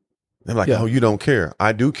insensitive. They're like, oh, you don't care.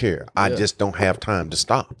 I do care. I just don't have time to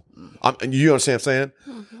stop. You understand what I'm saying?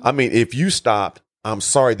 I mean, if you stopped, I'm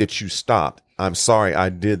sorry that you stopped. I'm sorry I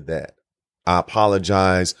did that. I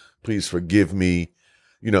apologize. Please forgive me.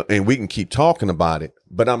 You know, and we can keep talking about it,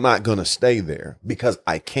 but I'm not going to stay there because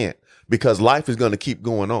I can't, because life is going to keep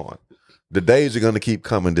going on. The days are going to keep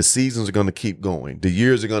coming. The seasons are going to keep going. The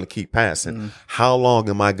years are going to keep passing. How long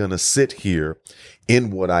am I going to sit here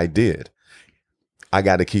in what I did? I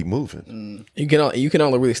got to keep moving. You can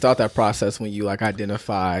only really start that process when you like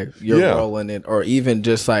identify your role in it, or even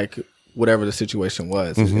just like whatever the situation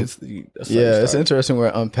was. It's interesting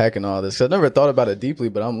we're unpacking all this. 'Cause I've never thought about it deeply,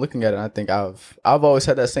 but I'm looking at it and I think I've always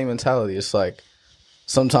had that same mentality. It's like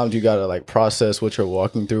sometimes you gotta like process what you're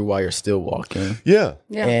walking through while you're still walking. Yeah.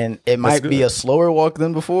 And it might be a slower walk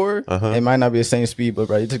than before. It might not be the same speed, but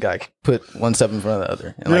you just gotta put one step in front of the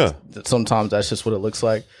other. And like sometimes that's just what it looks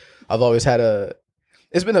like. I've always had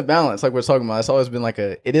it's been a balance, like we're talking about. It's always been like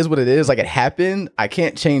it is what it is. Like it happened. I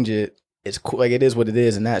can't change it. It's cool. Like it is what it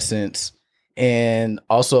is in that sense. And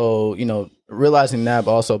also, you know, realizing that,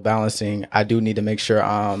 but also balancing, I do need to make sure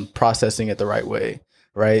I'm processing it the right way.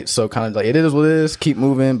 Right. So kind of like it is what it is, keep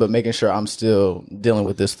moving, but making sure I'm still dealing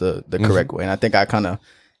with this the correct way. And I think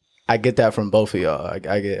I get that from both of y'all.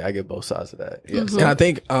 I get both sides of that. Yes. And I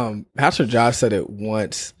think Pastor Josh said it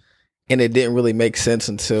once, and it didn't really make sense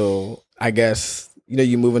until, I guess, you know,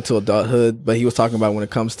 you move into adulthood. But he was talking about when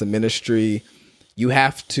it comes to ministry, you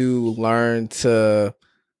have to learn to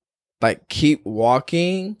like keep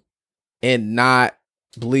walking and not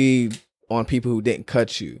bleed on people who didn't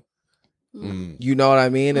cut you. You know what I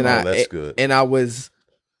mean? And that's good. And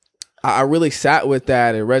I really sat with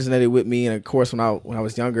that. It resonated with me. And of course, when I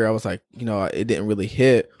was younger, I was like, you know, it didn't really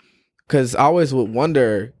hit, because I always would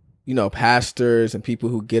wonder, you know, pastors and people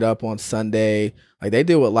who get up on Sunday, like they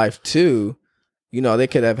deal with life too. You know, they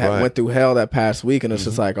could have went through hell that past week, and it's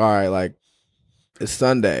just like, all right, like it's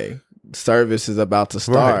Sunday, service is about to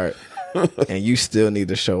start, and you still need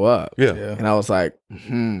to show up. And I was like,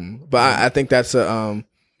 But I think that's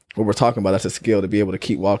what we're talking about. That's a skill, to be able to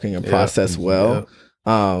keep walking and process well.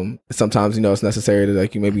 Sometimes, you know, it's necessary to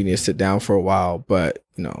like, you maybe need to sit down for a while, but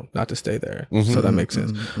you know, not to stay there. So that makes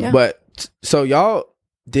sense. But so y'all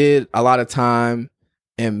did a lot of time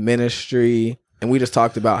in ministry, and we just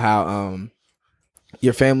talked about how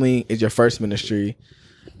your family is your first ministry,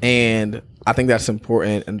 and I think that's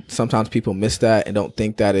important. And sometimes people miss that and don't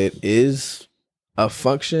think that it is a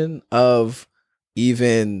function of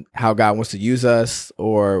even how God wants to use us,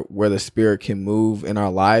 or where the Spirit can move in our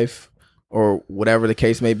life, or whatever the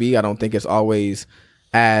case may be. I don't think it's always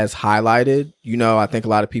as highlighted. You know, I think a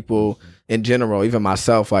lot of people in general, even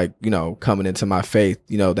myself, like, you know, coming into my faith,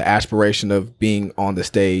 you know, the aspiration of being on the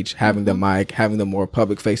stage, having the mic, having the more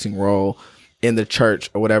public facing role in the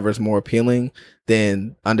church or whatever is more appealing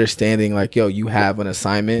than understanding like, yo, you have an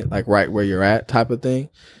assignment like right where you're at type of thing.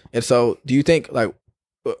 And so do you think like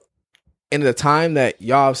in the time that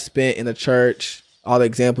y'all have spent in the church, all the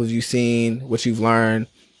examples you've seen, what you've learned,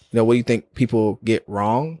 you know, what do you think people get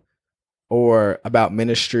wrong or about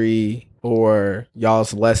ministry or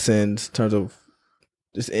y'all's lessons in terms of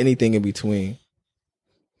just anything in between?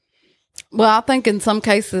 Well, I think in some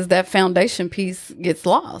cases that foundation piece gets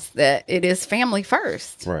lost, that it is family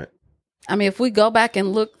first. Right. I mean, if we go back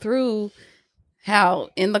and look through how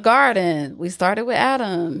in the garden, we started with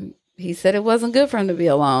Adam. He said it wasn't good for him to be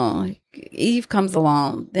alone. Eve comes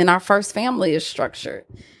along. Then our first family is structured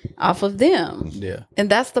off of them. Yeah. And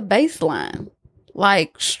that's the baseline.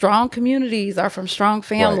 Like strong communities are from strong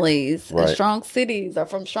families, Right. and strong cities are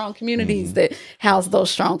from strong communities that house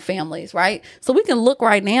those strong families, right? So we can look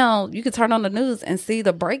right now, you can turn on the news and see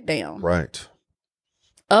the breakdown Right.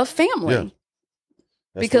 of family. Yeah.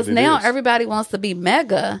 That's Because what it now is. everybody wants to be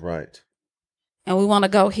mega Right. and we want to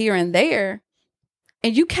go here and there.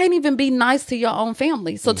 And you can't even be nice to your own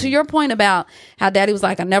family. So to your point about how daddy was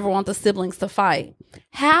like, I never want the siblings to fight.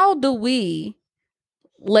 How do we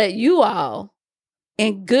let you all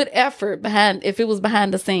in good effort behind, if it was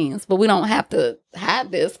behind the scenes, but we don't have to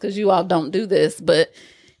hide this because you all don't do this. But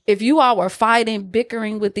if you all were fighting,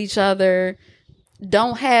 bickering with each other,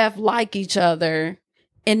 don't have like each other,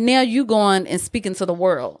 and now you going and speaking to the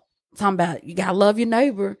world, talking about you gotta love your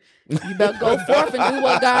neighbor. You better go forth and do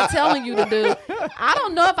what God's telling you to do. I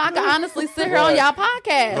don't know if I can honestly sit here on y'all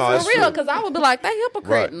podcast No, for real, true. because I would be like, they hypocrite.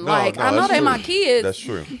 Right. And No, like, no, I know that's they true. my kids. That's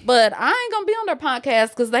true. But I ain't gonna be on their podcast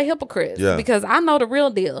because they hypocrites. Yeah. Because I know the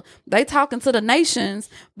real deal. They talking to the nations,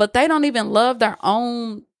 but they don't even love their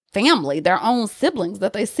own family, their own siblings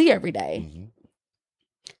that they see every day. Mm-hmm.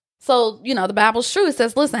 So, you know, the Bible's true. It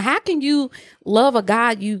says, listen, how can you love a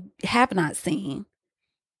God you have not seen,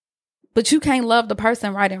 but you can't love the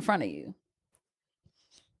person right in front of you?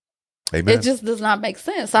 Amen. It just does not make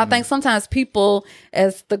sense. So I think sometimes people,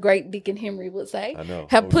 as the great Deacon Henry would say, I know.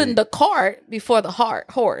 have Oh, put yeah. the cart before the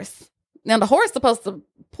horse. Now the horse is supposed to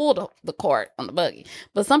pull the cart on the buggy,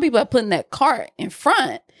 but some people are putting that cart in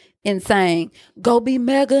front and saying, "Go be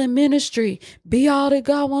mega in ministry, be all that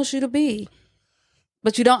God wants you to be,"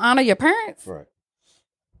 but you don't honor your parents. Right.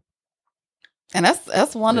 And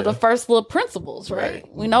that's one of the first little principles, right?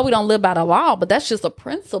 We know we don't live by the law, but that's just a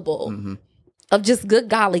principle of just good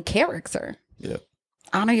godly character. Yeah.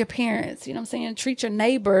 Honor your parents. You know what I'm saying? Treat your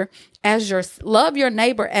neighbor love your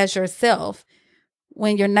neighbor as yourself.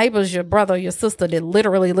 When your neighbor's your brother or your sister that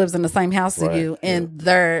literally lives in the same house as Right, you and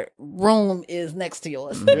their room is next to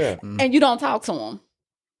yours Yeah. and you don't talk to them.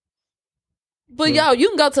 But yo, you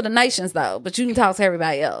can go to the nations though, but you can talk to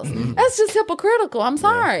everybody else. That's just hypocritical. I'm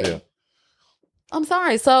sorry. Yeah. I'm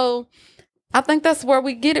sorry. So I think that's where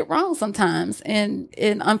we get it wrong sometimes. And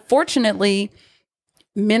unfortunately,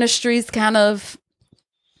 ministries kind of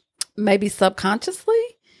maybe subconsciously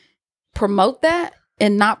promote that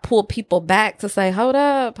and not pull people back to say, hold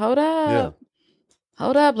up,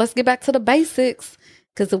 let's get back to the basics.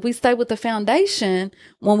 Because if we stay with the foundation,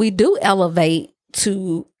 when we do elevate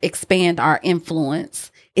to expand our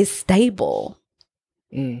influence, it's stable.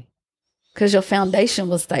 Because your foundation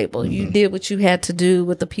was stable. You did what you had to do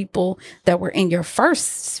with the people that were in your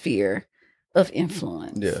first sphere of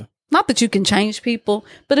influence. Yeah. Not that you can change people,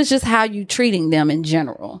 but it's just how you treating them in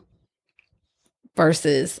general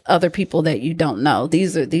versus other people that you don't know.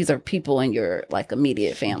 These are people in your like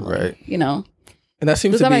immediate family, Right. you know? And that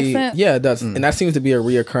seems Does to that make be, sense? yeah, it does. And that seems to be a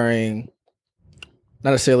reoccurring,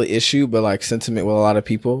 not necessarily issue, but like sentiment with a lot of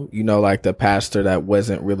people. You know, like the pastor that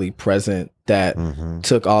wasn't really present, that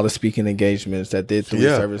took all the speaking engagements, that did 3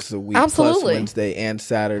 services a week, plus Absolutely. Wednesday and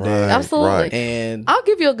Saturday. Right, Absolutely. right. And I'll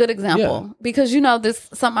give you a good example because, you know, this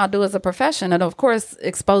is something I do as a profession. And of course,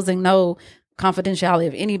 exposing no confidentiality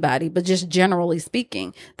of anybody, but just generally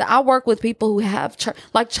speaking, that I work with people who have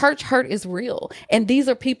church hurt is real. And these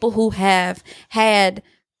are people who have had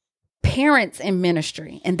parents in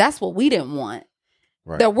ministry. And that's what we didn't want.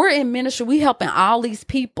 Right. That we're in ministry, we helping all these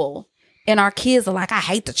people. And our kids are like, I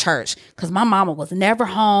hate the church because my mama was never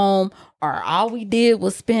home, or all we did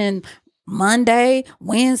was spend Monday,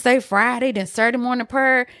 Wednesday, Friday, then Saturday morning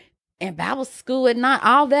prayer and Bible school at night,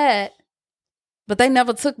 all that. But they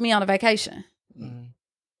never took me on a vacation.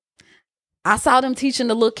 I saw them teaching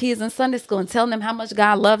the little kids in Sunday school and telling them how much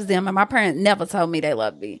God loves them. And my parents never told me they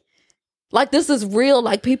loved me. Like, this is real.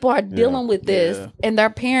 Like, people are dealing with this and their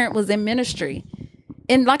parent was in ministry.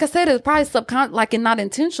 And like I said, it's probably subconscious, like, and not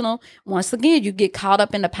intentional. Once again, you get caught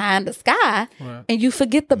up in the pie in the sky and you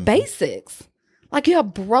forget the basics. Like, you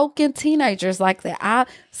have broken teenagers like that I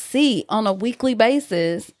see on a weekly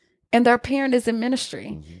basis, and their parent is in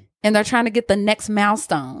ministry and they're trying to get the next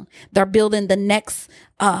milestone. They're building the next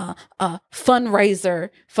fundraiser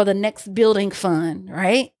for the next building fund,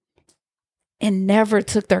 right? And never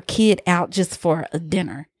took their kid out just for a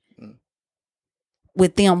dinner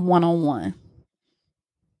with them one-on-one.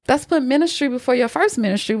 That's put ministry before your first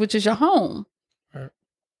ministry, which is your home.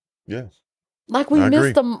 Yeah. Like, we I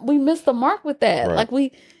missed agree. we missed the mark with that. Right.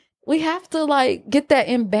 Like, we have to like get that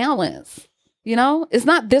in balance. You know, it's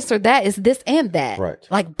not this or that, it's this and that. Right.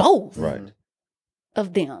 Like both Right.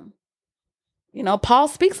 of them. You know, Paul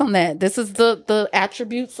speaks on that. This is the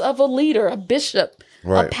attributes of a leader, a bishop, a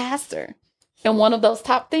Right. pastor. And one of those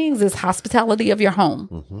top things is hospitality of your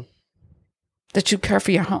home. that you care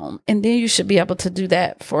for your home. And then you should be able to do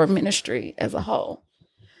that for ministry as a whole.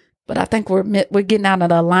 But I think we're getting out of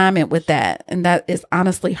the alignment with that. And that is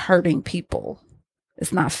honestly hurting people.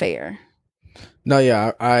 It's not fair. No,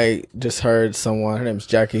 yeah. I just heard someone, her name's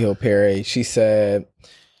Jackie Hill Perry. She said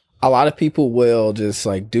a lot of people will just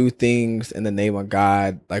like do things in the name of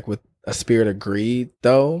God, like with a spirit of greed,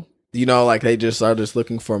 though. You know, like they just are just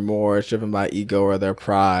looking for more. It's driven by ego or their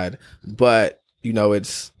pride. But, you know,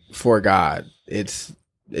 it's for God. It's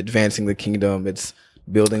advancing the kingdom. It's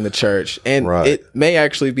building the church. And it may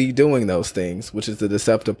actually be doing those things, which is the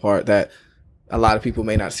deceptive part that a lot of people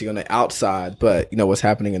may not see on the outside. But, you know, what's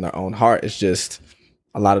happening in their own heart is just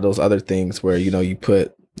a lot of those other things where, you know, you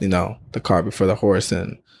put, you know, the cart before the horse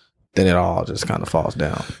and then it all just kind of falls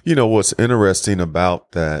down. You know, what's interesting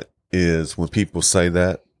about that is when people say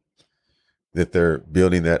that they're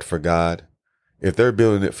building that for God. If they're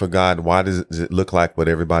building it for God, why does it look like what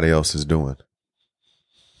everybody else is doing?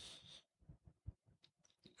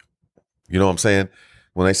 You know what I'm saying?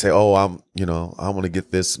 When they say, oh, I want to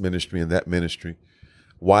get this ministry and that ministry.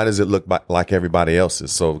 Why does it look like everybody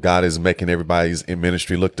else's? So God is making everybody's in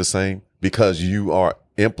ministry look the same because you are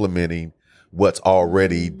implementing what's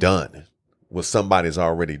already done, what somebody's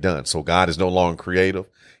already done. So God is no longer creative.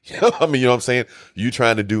 I mean, you know what I'm saying? You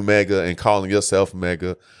trying to do mega and calling yourself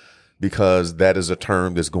mega because that is a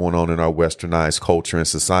term that's going on in our westernized culture and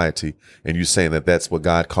society. And you saying that that's what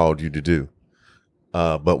God called you to do.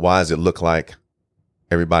 But why does it look like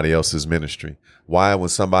everybody else's ministry? Why, when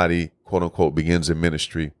somebody quote unquote begins in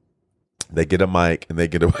ministry, they get a mic and they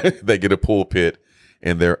get a pulpit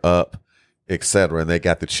and they're up, etc. And they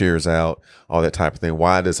got the cheers out, all that type of thing.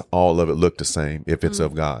 Why does all of it look the same if it's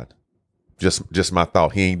of God? Just my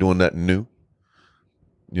thought. He ain't doing nothing new.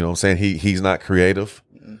 You know what I'm saying? He's not creative,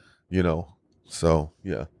 you know? So,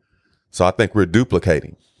 yeah. So I think we're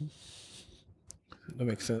duplicating. That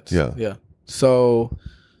makes sense. Yeah. Yeah. So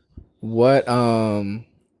what what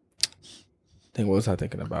was I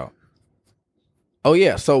thinking about? Oh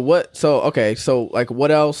yeah. So what like what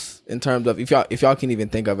else in terms of if y'all can even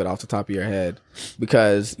think of it off the top of your head,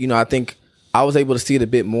 because, you know, I think I was able to see it a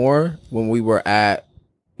bit more when we were at,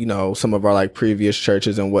 you know, some of our like previous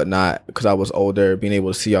churches and whatnot, because I was older, being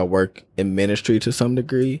able to see y'all work in ministry to some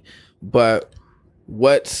degree. But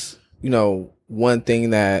what's, you know, one thing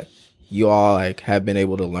that you all like have been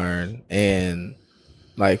able to learn and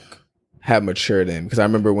like have matured in? Because I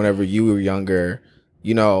remember whenever you were younger,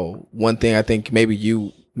 you know, one thing I think maybe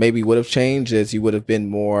would have changed is you would have been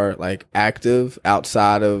more like active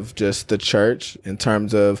outside of just the church in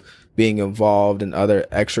terms of being involved in other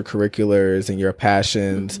extracurriculars and your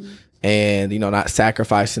passions, and, you know, not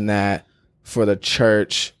sacrificing that for the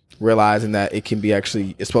church, realizing that it can be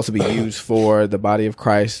actually, it's supposed to be used for the body of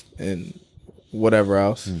Christ and whatever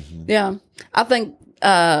else. Yeah. I think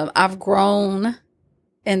I've grown,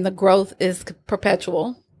 and the growth is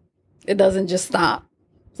perpetual. It doesn't just stop.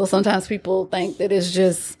 So sometimes people think that it's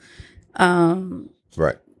just,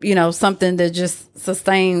 right, you know, something that just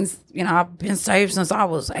sustains, you know, I've been saved since I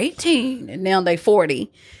was 18 and now they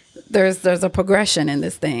 40. There's a progression in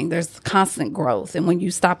this thing. There's constant growth. And when you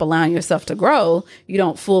stop allowing yourself to grow, you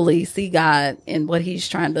don't fully see God in what he's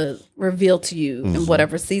trying to reveal to you in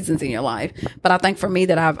whatever seasons in your life. But I think for me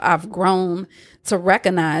that I've grown to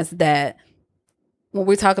recognize that when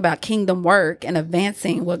we talk about kingdom work and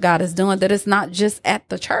advancing what God is doing, that it's not just at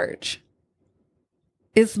the church.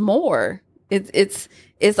 It's more.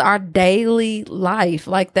 It's our daily life.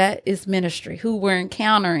 Like, that is ministry, who we're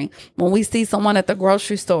encountering. When we see someone at the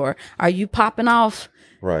grocery store, are you popping off?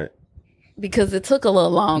 Right. Because it took a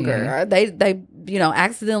little longer. Or they you know,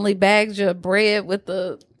 accidentally bagged your bread with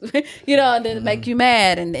the, you know, and then make you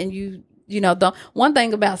mad. And you know, one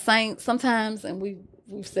thing about saints sometimes, and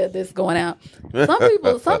we've said this going out,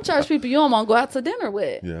 some church people you don't want to go out to dinner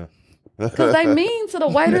with. Yeah. Because they mean to the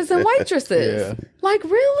waiters and waitresses. Yeah. Like,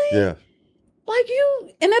 really? Yeah. Like,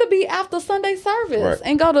 and it'll be after Sunday service,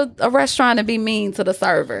 and go to a restaurant and be mean to the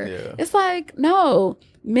server. Yeah. It's like, no,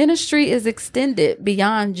 ministry is extended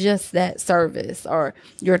beyond just that service or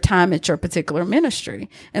your time at your particular ministry.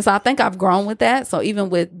 And so I think I've grown with that. So even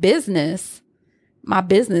with business, my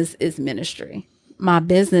business is ministry. My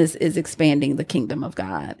business is expanding the kingdom of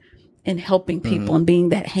God and helping people and being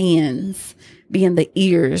that hands, being the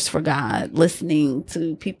ears for God, listening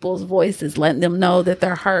to people's voices, letting them know that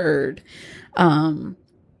they're heard.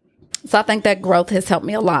 So I think that growth has helped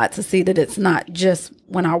me a lot to see that it's not just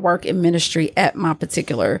when I work in ministry at my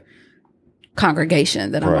particular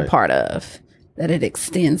congregation that I'm a part of, that it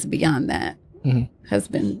extends beyond that. Has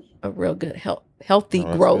been a real good, healthy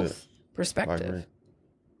growth perspective.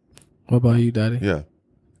 What about you, Daddy? Yeah.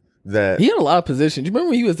 that he had a lot of positions. You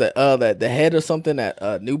remember when he was the head or something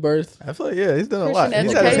at New Birth? I feel like, yeah, he's done a lot. Christian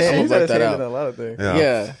He's had his education. hand, he's had his Work that hand out. in a lot of things.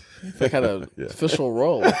 Yeah. He's like had an official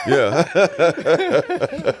role.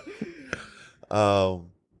 yeah.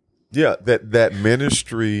 Yeah, that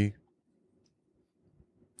ministry,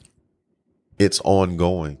 it's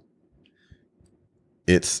ongoing.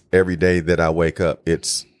 It's every day that I wake up.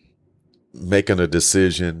 It's making a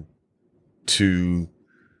decision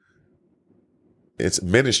it's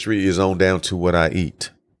ministry is on down to what I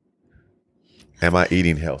eat. Am I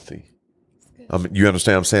eating healthy? I mean, you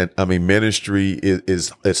understand what I'm saying? I mean, ministry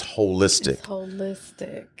is holistic. It's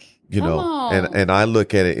holistic. You Come know, on. and I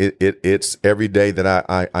look at it's every day that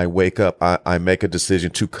I wake up, I make a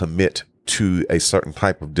decision to commit to a certain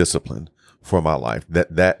type of discipline for my life.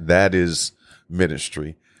 That is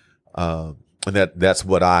ministry. And that's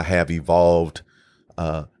what I have evolved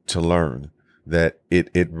to learn, that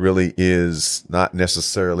it really is not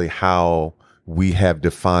necessarily how we have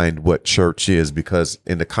defined what church is, because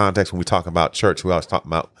in the context when we talk about church, we always talk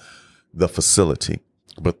about the facility,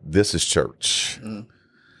 but this is church.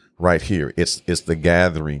 Right here. It's the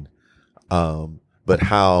gathering. But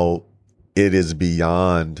how it is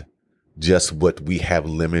beyond just what we have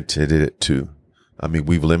limited it to. I mean,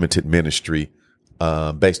 we've limited ministry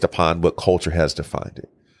based upon what culture has defined it.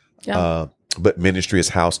 Yeah. But ministry is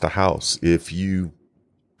house to house. If you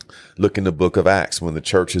look in the book of Acts, when the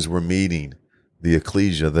churches were meeting, the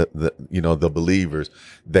ecclesia, the believers,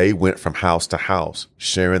 they went from house to house,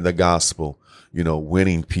 sharing the gospel,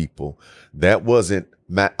 winning people. That wasn't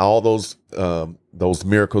all those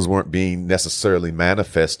miracles weren't being necessarily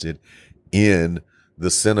manifested in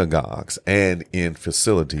the synagogues and in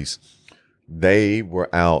facilities. They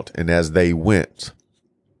were out, and as they went,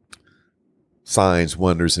 signs,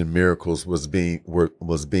 wonders, and miracles was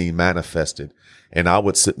being manifested. And I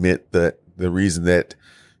would submit that the reason that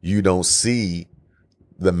you don't see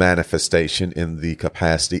the manifestation in the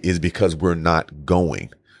capacity is because we're not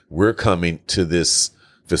going. We're coming to this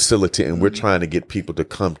facility and we're trying to get people to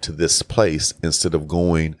come to this place instead of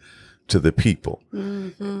going to the people.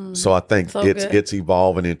 Mm-hmm. So I think it's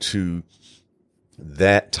evolving into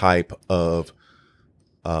that type of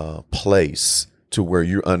place to where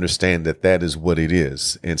you understand that is what it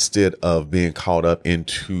is, instead of being caught up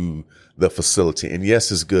into the facility. And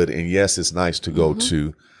yes, it's good. And yes, it's nice to go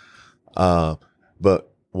to.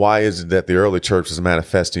 But why is it that the early church is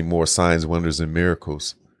manifesting more signs, wonders, and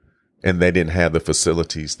miracles, and they didn't have the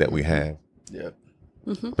facilities that we have? Yeah.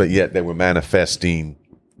 Mm-hmm. But yet they were manifesting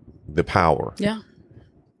the power. Yeah.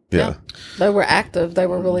 Yeah. They were active. They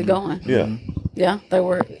were really going. Yeah. Yeah. They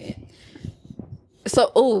were.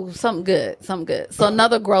 So, something good. So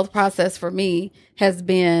another growth process for me has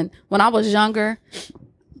been, when I was younger,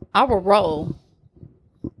 I would roll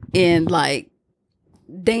in like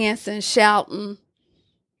dancing, shouting.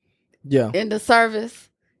 Yeah. In the service,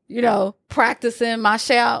 practicing my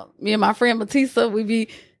shout. Me and my friend Matisa, we be,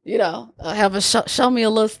 have a show me a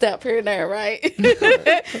little step here and there, right?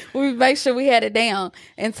 We make sure we had it down.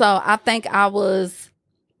 And so I think I was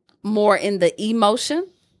more in the emotion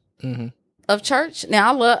of church.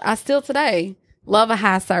 Now I still today love a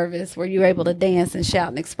high service where you're able to dance and shout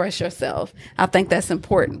and express yourself. I think that's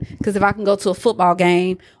important, because if I can go to a football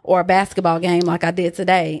game or a basketball game like I did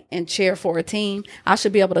today and cheer for a team, I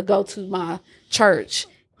should be able to go to my church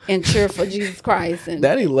and cheer for Jesus Christ. And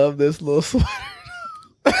Daddy loved this little sweater.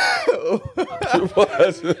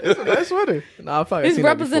 It's a nice sweater. No, it's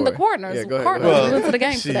representing the Cardinals. Yeah, go ahead. Cardinals. We went to the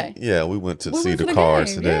game today. Yeah, we went to see went to the the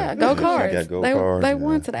Cards game. today. Yeah, go Cards. Yeah, go They Cards.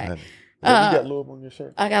 won today. You got Louisville on your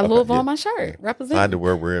shirt? I got Louisville on my shirt. Representing. I had to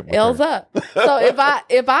wear it. L's up. So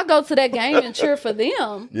if I go to that game and cheer for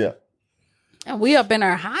them, Yeah. and we up in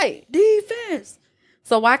our height defense,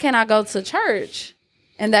 so why can't I go to church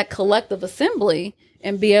and that collective assembly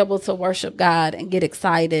and be able to worship God and get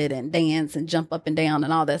excited and dance and jump up and down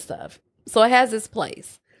and all that stuff? So it has its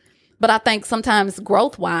place. But I think sometimes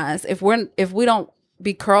growth wise, if we don't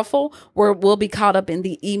be careful, we'll be caught up in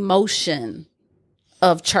the emotion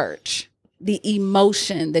of church, the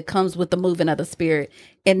emotion that comes with the moving of the Spirit,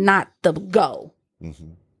 and not the go.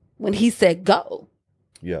 Mm-hmm. When he said go.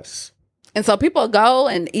 Yes. And so people go,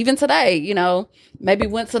 and even today, maybe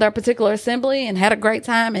went to their particular assembly and had a great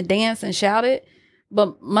time and danced and shouted.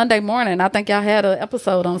 But Monday morning, I think y'all had an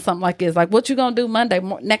episode on something like this. Like, what you going to do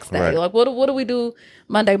next day? Right. Like, what do we do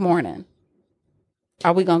Monday morning?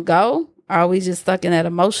 Are we going to go? Or are we just stuck in that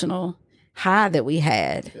emotional high that we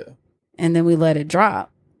had? Yeah. And then we let it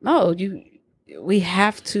drop? No, we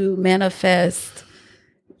have to manifest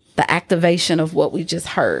the activation of what we just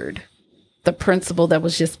heard. The principle that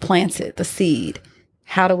was just planted, the seed.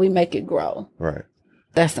 How do we make it grow? Right.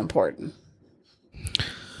 That's important.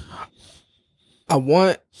 I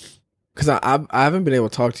want, because I haven't been able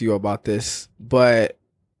to talk to you about this, but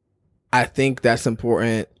I think that's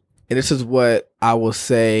important. And this is what I will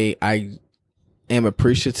say I am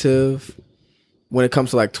appreciative when it comes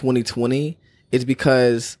to like 2020. It's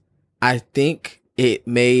because I think it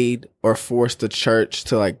made or forced the church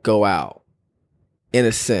to like go out in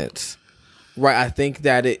a sense. Right. I think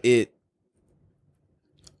that it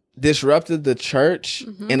disrupted the church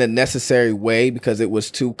in a necessary way because it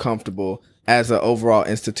was too comfortable as an overall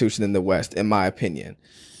institution in the West, in my opinion.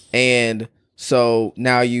 And so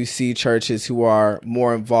now you see churches who are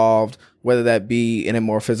more involved, whether that be in a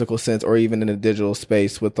more physical sense or even in a digital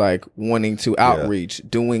space, with like wanting to outreach,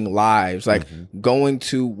 doing lives, like going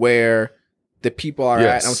to where the people are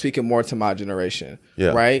at. I'm speaking more to my generation,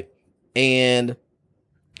 right? And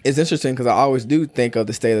it's interesting because I always do think of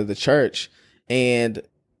the state of the church, and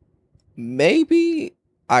maybe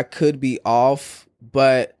I could be off,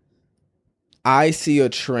 but I see a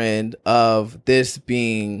trend of this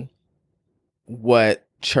being what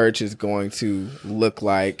church is going to look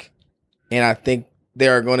like. And I think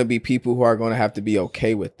there are going to be people who are going to have to be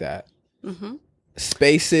okay with that.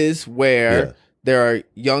 Spaces where there are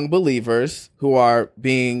young believers who are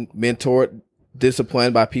being mentored,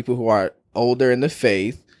 disciplined by people who are older in the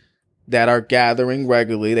faith, that are gathering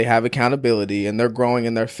regularly, they have accountability, and they're growing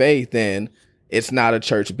in their faith, and it's not a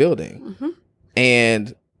church building.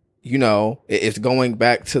 And, you know, it's going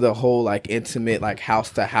back to the whole like intimate, like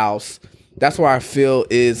house to house. That's where I feel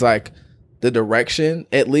is like the direction,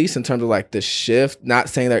 at least in terms of like the shift. Not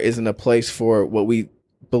saying there isn't a place for what we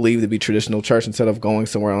believe to be traditional church instead of going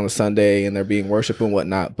somewhere on a Sunday and there being worship and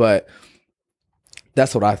whatnot. But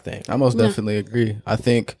that's what I think. I most definitely agree. I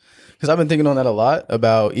think, because I've been thinking on that a lot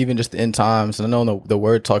about even just the end times. And I know the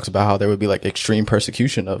word talks about how there would be like extreme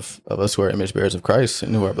persecution of us who are image bearers of Christ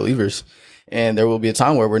and who are believers. And there will be a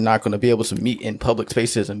time where we're not going to be able to meet in public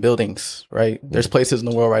spaces and buildings, right? There's places in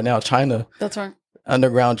the world right now, China. That's right.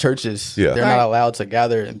 Underground churches. They're not allowed to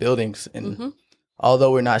gather in buildings. And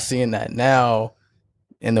although we're not seeing that now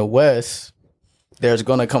in the West, there's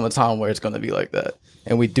going to come a time where it's going to be like that.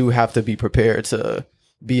 And we do have to be prepared to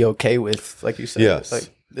be okay with, like you said, like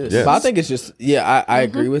this. But I think it's just, I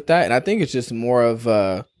agree with that. And I think it's just more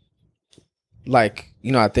of like,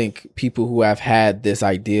 you know, I think people who have had this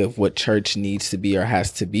idea of what church needs to be or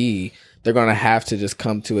has to be, they're going to have to just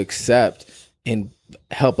come to accept and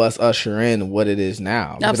help us usher in what it is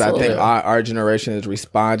now. Because I think our generation is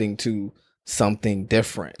responding to something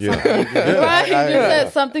different. Right, you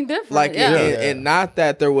said something different. Like, and not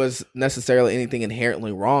that there was necessarily anything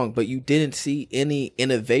inherently wrong, but you didn't see any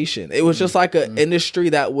innovation. It was just like an industry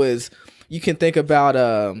that was, you can think about,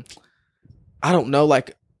 I don't know,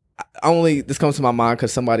 like, this comes to my mind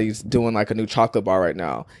because somebody's doing like a new chocolate bar right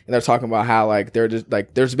now, and they're talking about how like they're just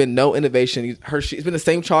like there's been no innovation. Hershey, it's been the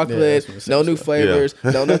same chocolate, no new flavors,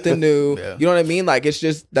 no nothing new. You know what I mean? Like it's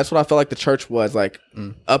just that's what I felt like the church was like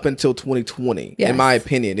up until 2020. In my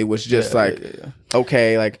opinion, it was just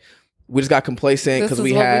okay, like we just got complacent because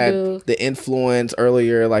we had the influence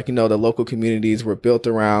earlier. Like you know, the local communities were built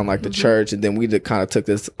around like the church, and then we kind of took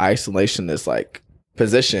this isolationist like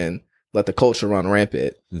position. Let the culture run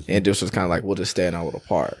rampant, and just was kind of like, we'll just stay in our little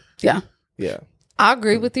part. Yeah. I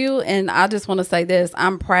agree with you, and I just want to say this.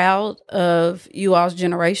 I'm proud of you all's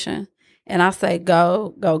generation, and I say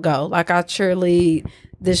go, go, go. Like I cheerlead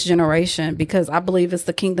this generation because I believe it's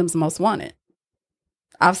the kingdom's most wanted.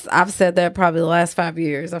 I've said that probably the last 5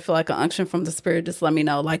 years. I feel like an unction from the Spirit just let me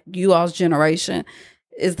know, like you all's generation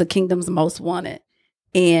is the kingdom's most wanted.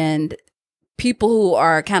 And people who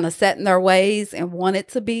are kind of set in their ways and want it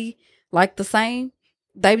to be like the same,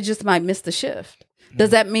 they just might miss the shift. Does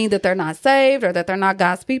that mean that they're not saved or that they're not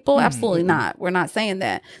God's people? Absolutely not. We're not saying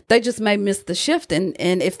that. They just may miss the shift. And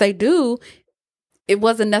if they do, it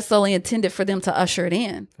wasn't necessarily intended for them to usher it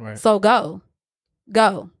in. Right. So go,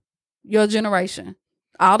 your generation.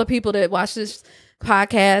 All the people that watch this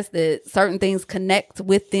podcast, that certain things connect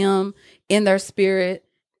with them in their spirit.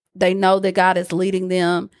 They know that God is leading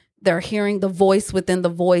them. They're hearing the voice within the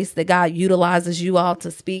voice that God utilizes you all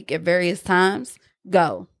to speak at various times.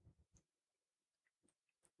 Go.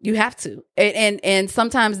 You have to. And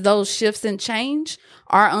sometimes those shifts and change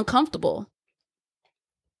are uncomfortable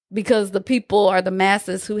because the people or the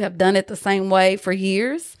masses who have done it the same way for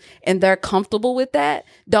years and they're comfortable with that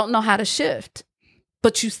don't know how to shift.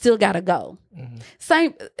 But you still got to go.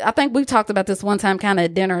 Same. I think we talked about this one time kind of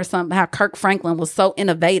at dinner or something, how Kirk Franklin was so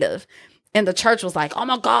innovative. And the church was like, oh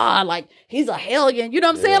my God, like he's a hellion. You know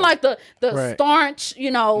what I'm saying? Like the staunch, you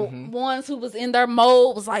know, ones who was in their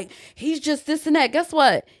mold was like, he's just this and that. Guess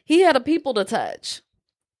what? He had a people to touch.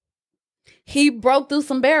 he broke through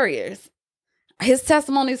some barriers. His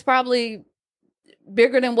testimony is probably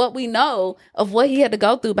bigger than what we know of what he had to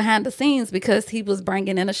go through behind the scenes because he was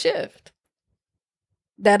bringing in a shift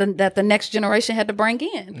that the next generation had to bring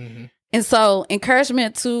in. Mm-hmm. And so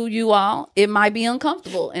encouragement to you all, it might be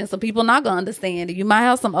uncomfortable and some people not going to understand it. You might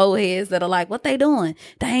have some old heads that are like, what they doing?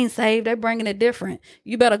 They ain't saved. They're bringing it different.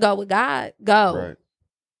 You better go with God. Go. Right.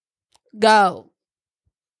 Go.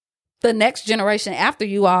 The next generation after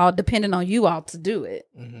you all, depending on you all to do it.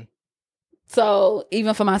 Mm-hmm. So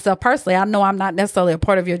even for myself personally, I know I'm not necessarily a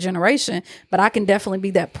part of your generation, but I can definitely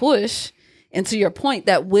be that push. And to your point,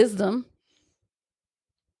 that wisdom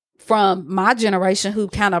from my generation who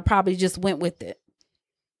kind of probably just went with it.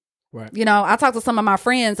 Right. You know, I talk to some of my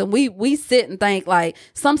friends and we sit and think like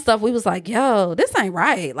some stuff we was like, yo, this ain't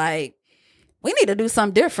right. Like we need to do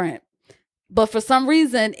something different. But for some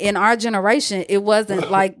reason in our generation, it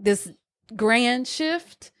wasn't like this grand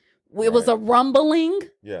shift. It was a rumbling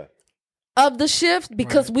of the shift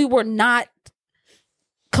because we were not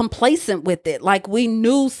complacent with it. Like we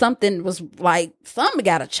knew something was like, something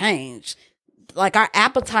got to change. Like our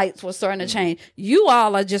appetites were starting to change. You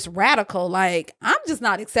all are just radical. Like I'm just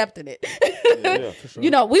not accepting it. For sure. You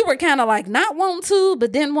know, we were kind of like not wanting to,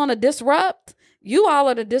 but didn't want to disrupt. You all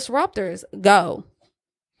are the disruptors. Go.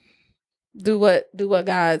 Do what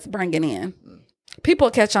God's bringing in. People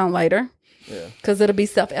will catch on later. Yeah. Because it'll be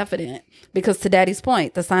self-evident. Because to Daddy's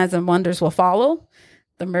point, the signs and wonders will follow.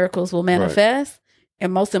 The miracles will manifest. Right.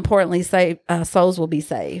 And most importantly, souls will be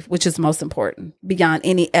saved, which is most important beyond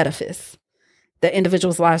any edifice. The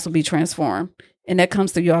individuals' lives will be transformed. And that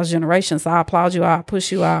comes through y'all's generation. So I applaud you all, I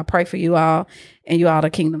push you all, I pray for you all, and you all the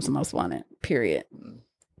kingdom's most wanted, period.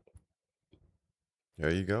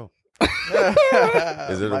 There you go.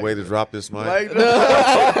 Is there a way to drop this mic?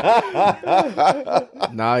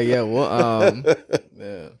 Nah, yeah. Well,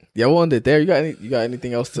 we'll end it there. You got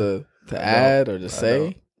anything else to add or to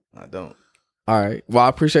say? I don't. All right. Well, I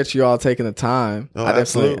appreciate you all taking the time. Oh,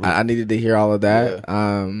 absolutely. I needed to hear all of that.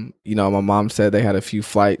 Yeah. You know, my mom said they had a few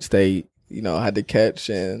flights they, you know, had to catch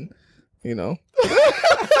and, you know,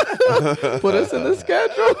 put us in the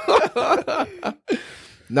schedule.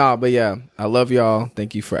 Nah, but yeah, I love y'all.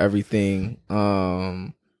 Thank you for everything.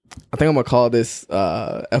 I think I'm gonna call this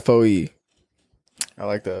FOE. I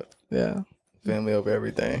like that. Yeah. Family over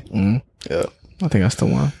everything. Mm-hmm. Yeah. I think that's the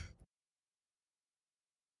one.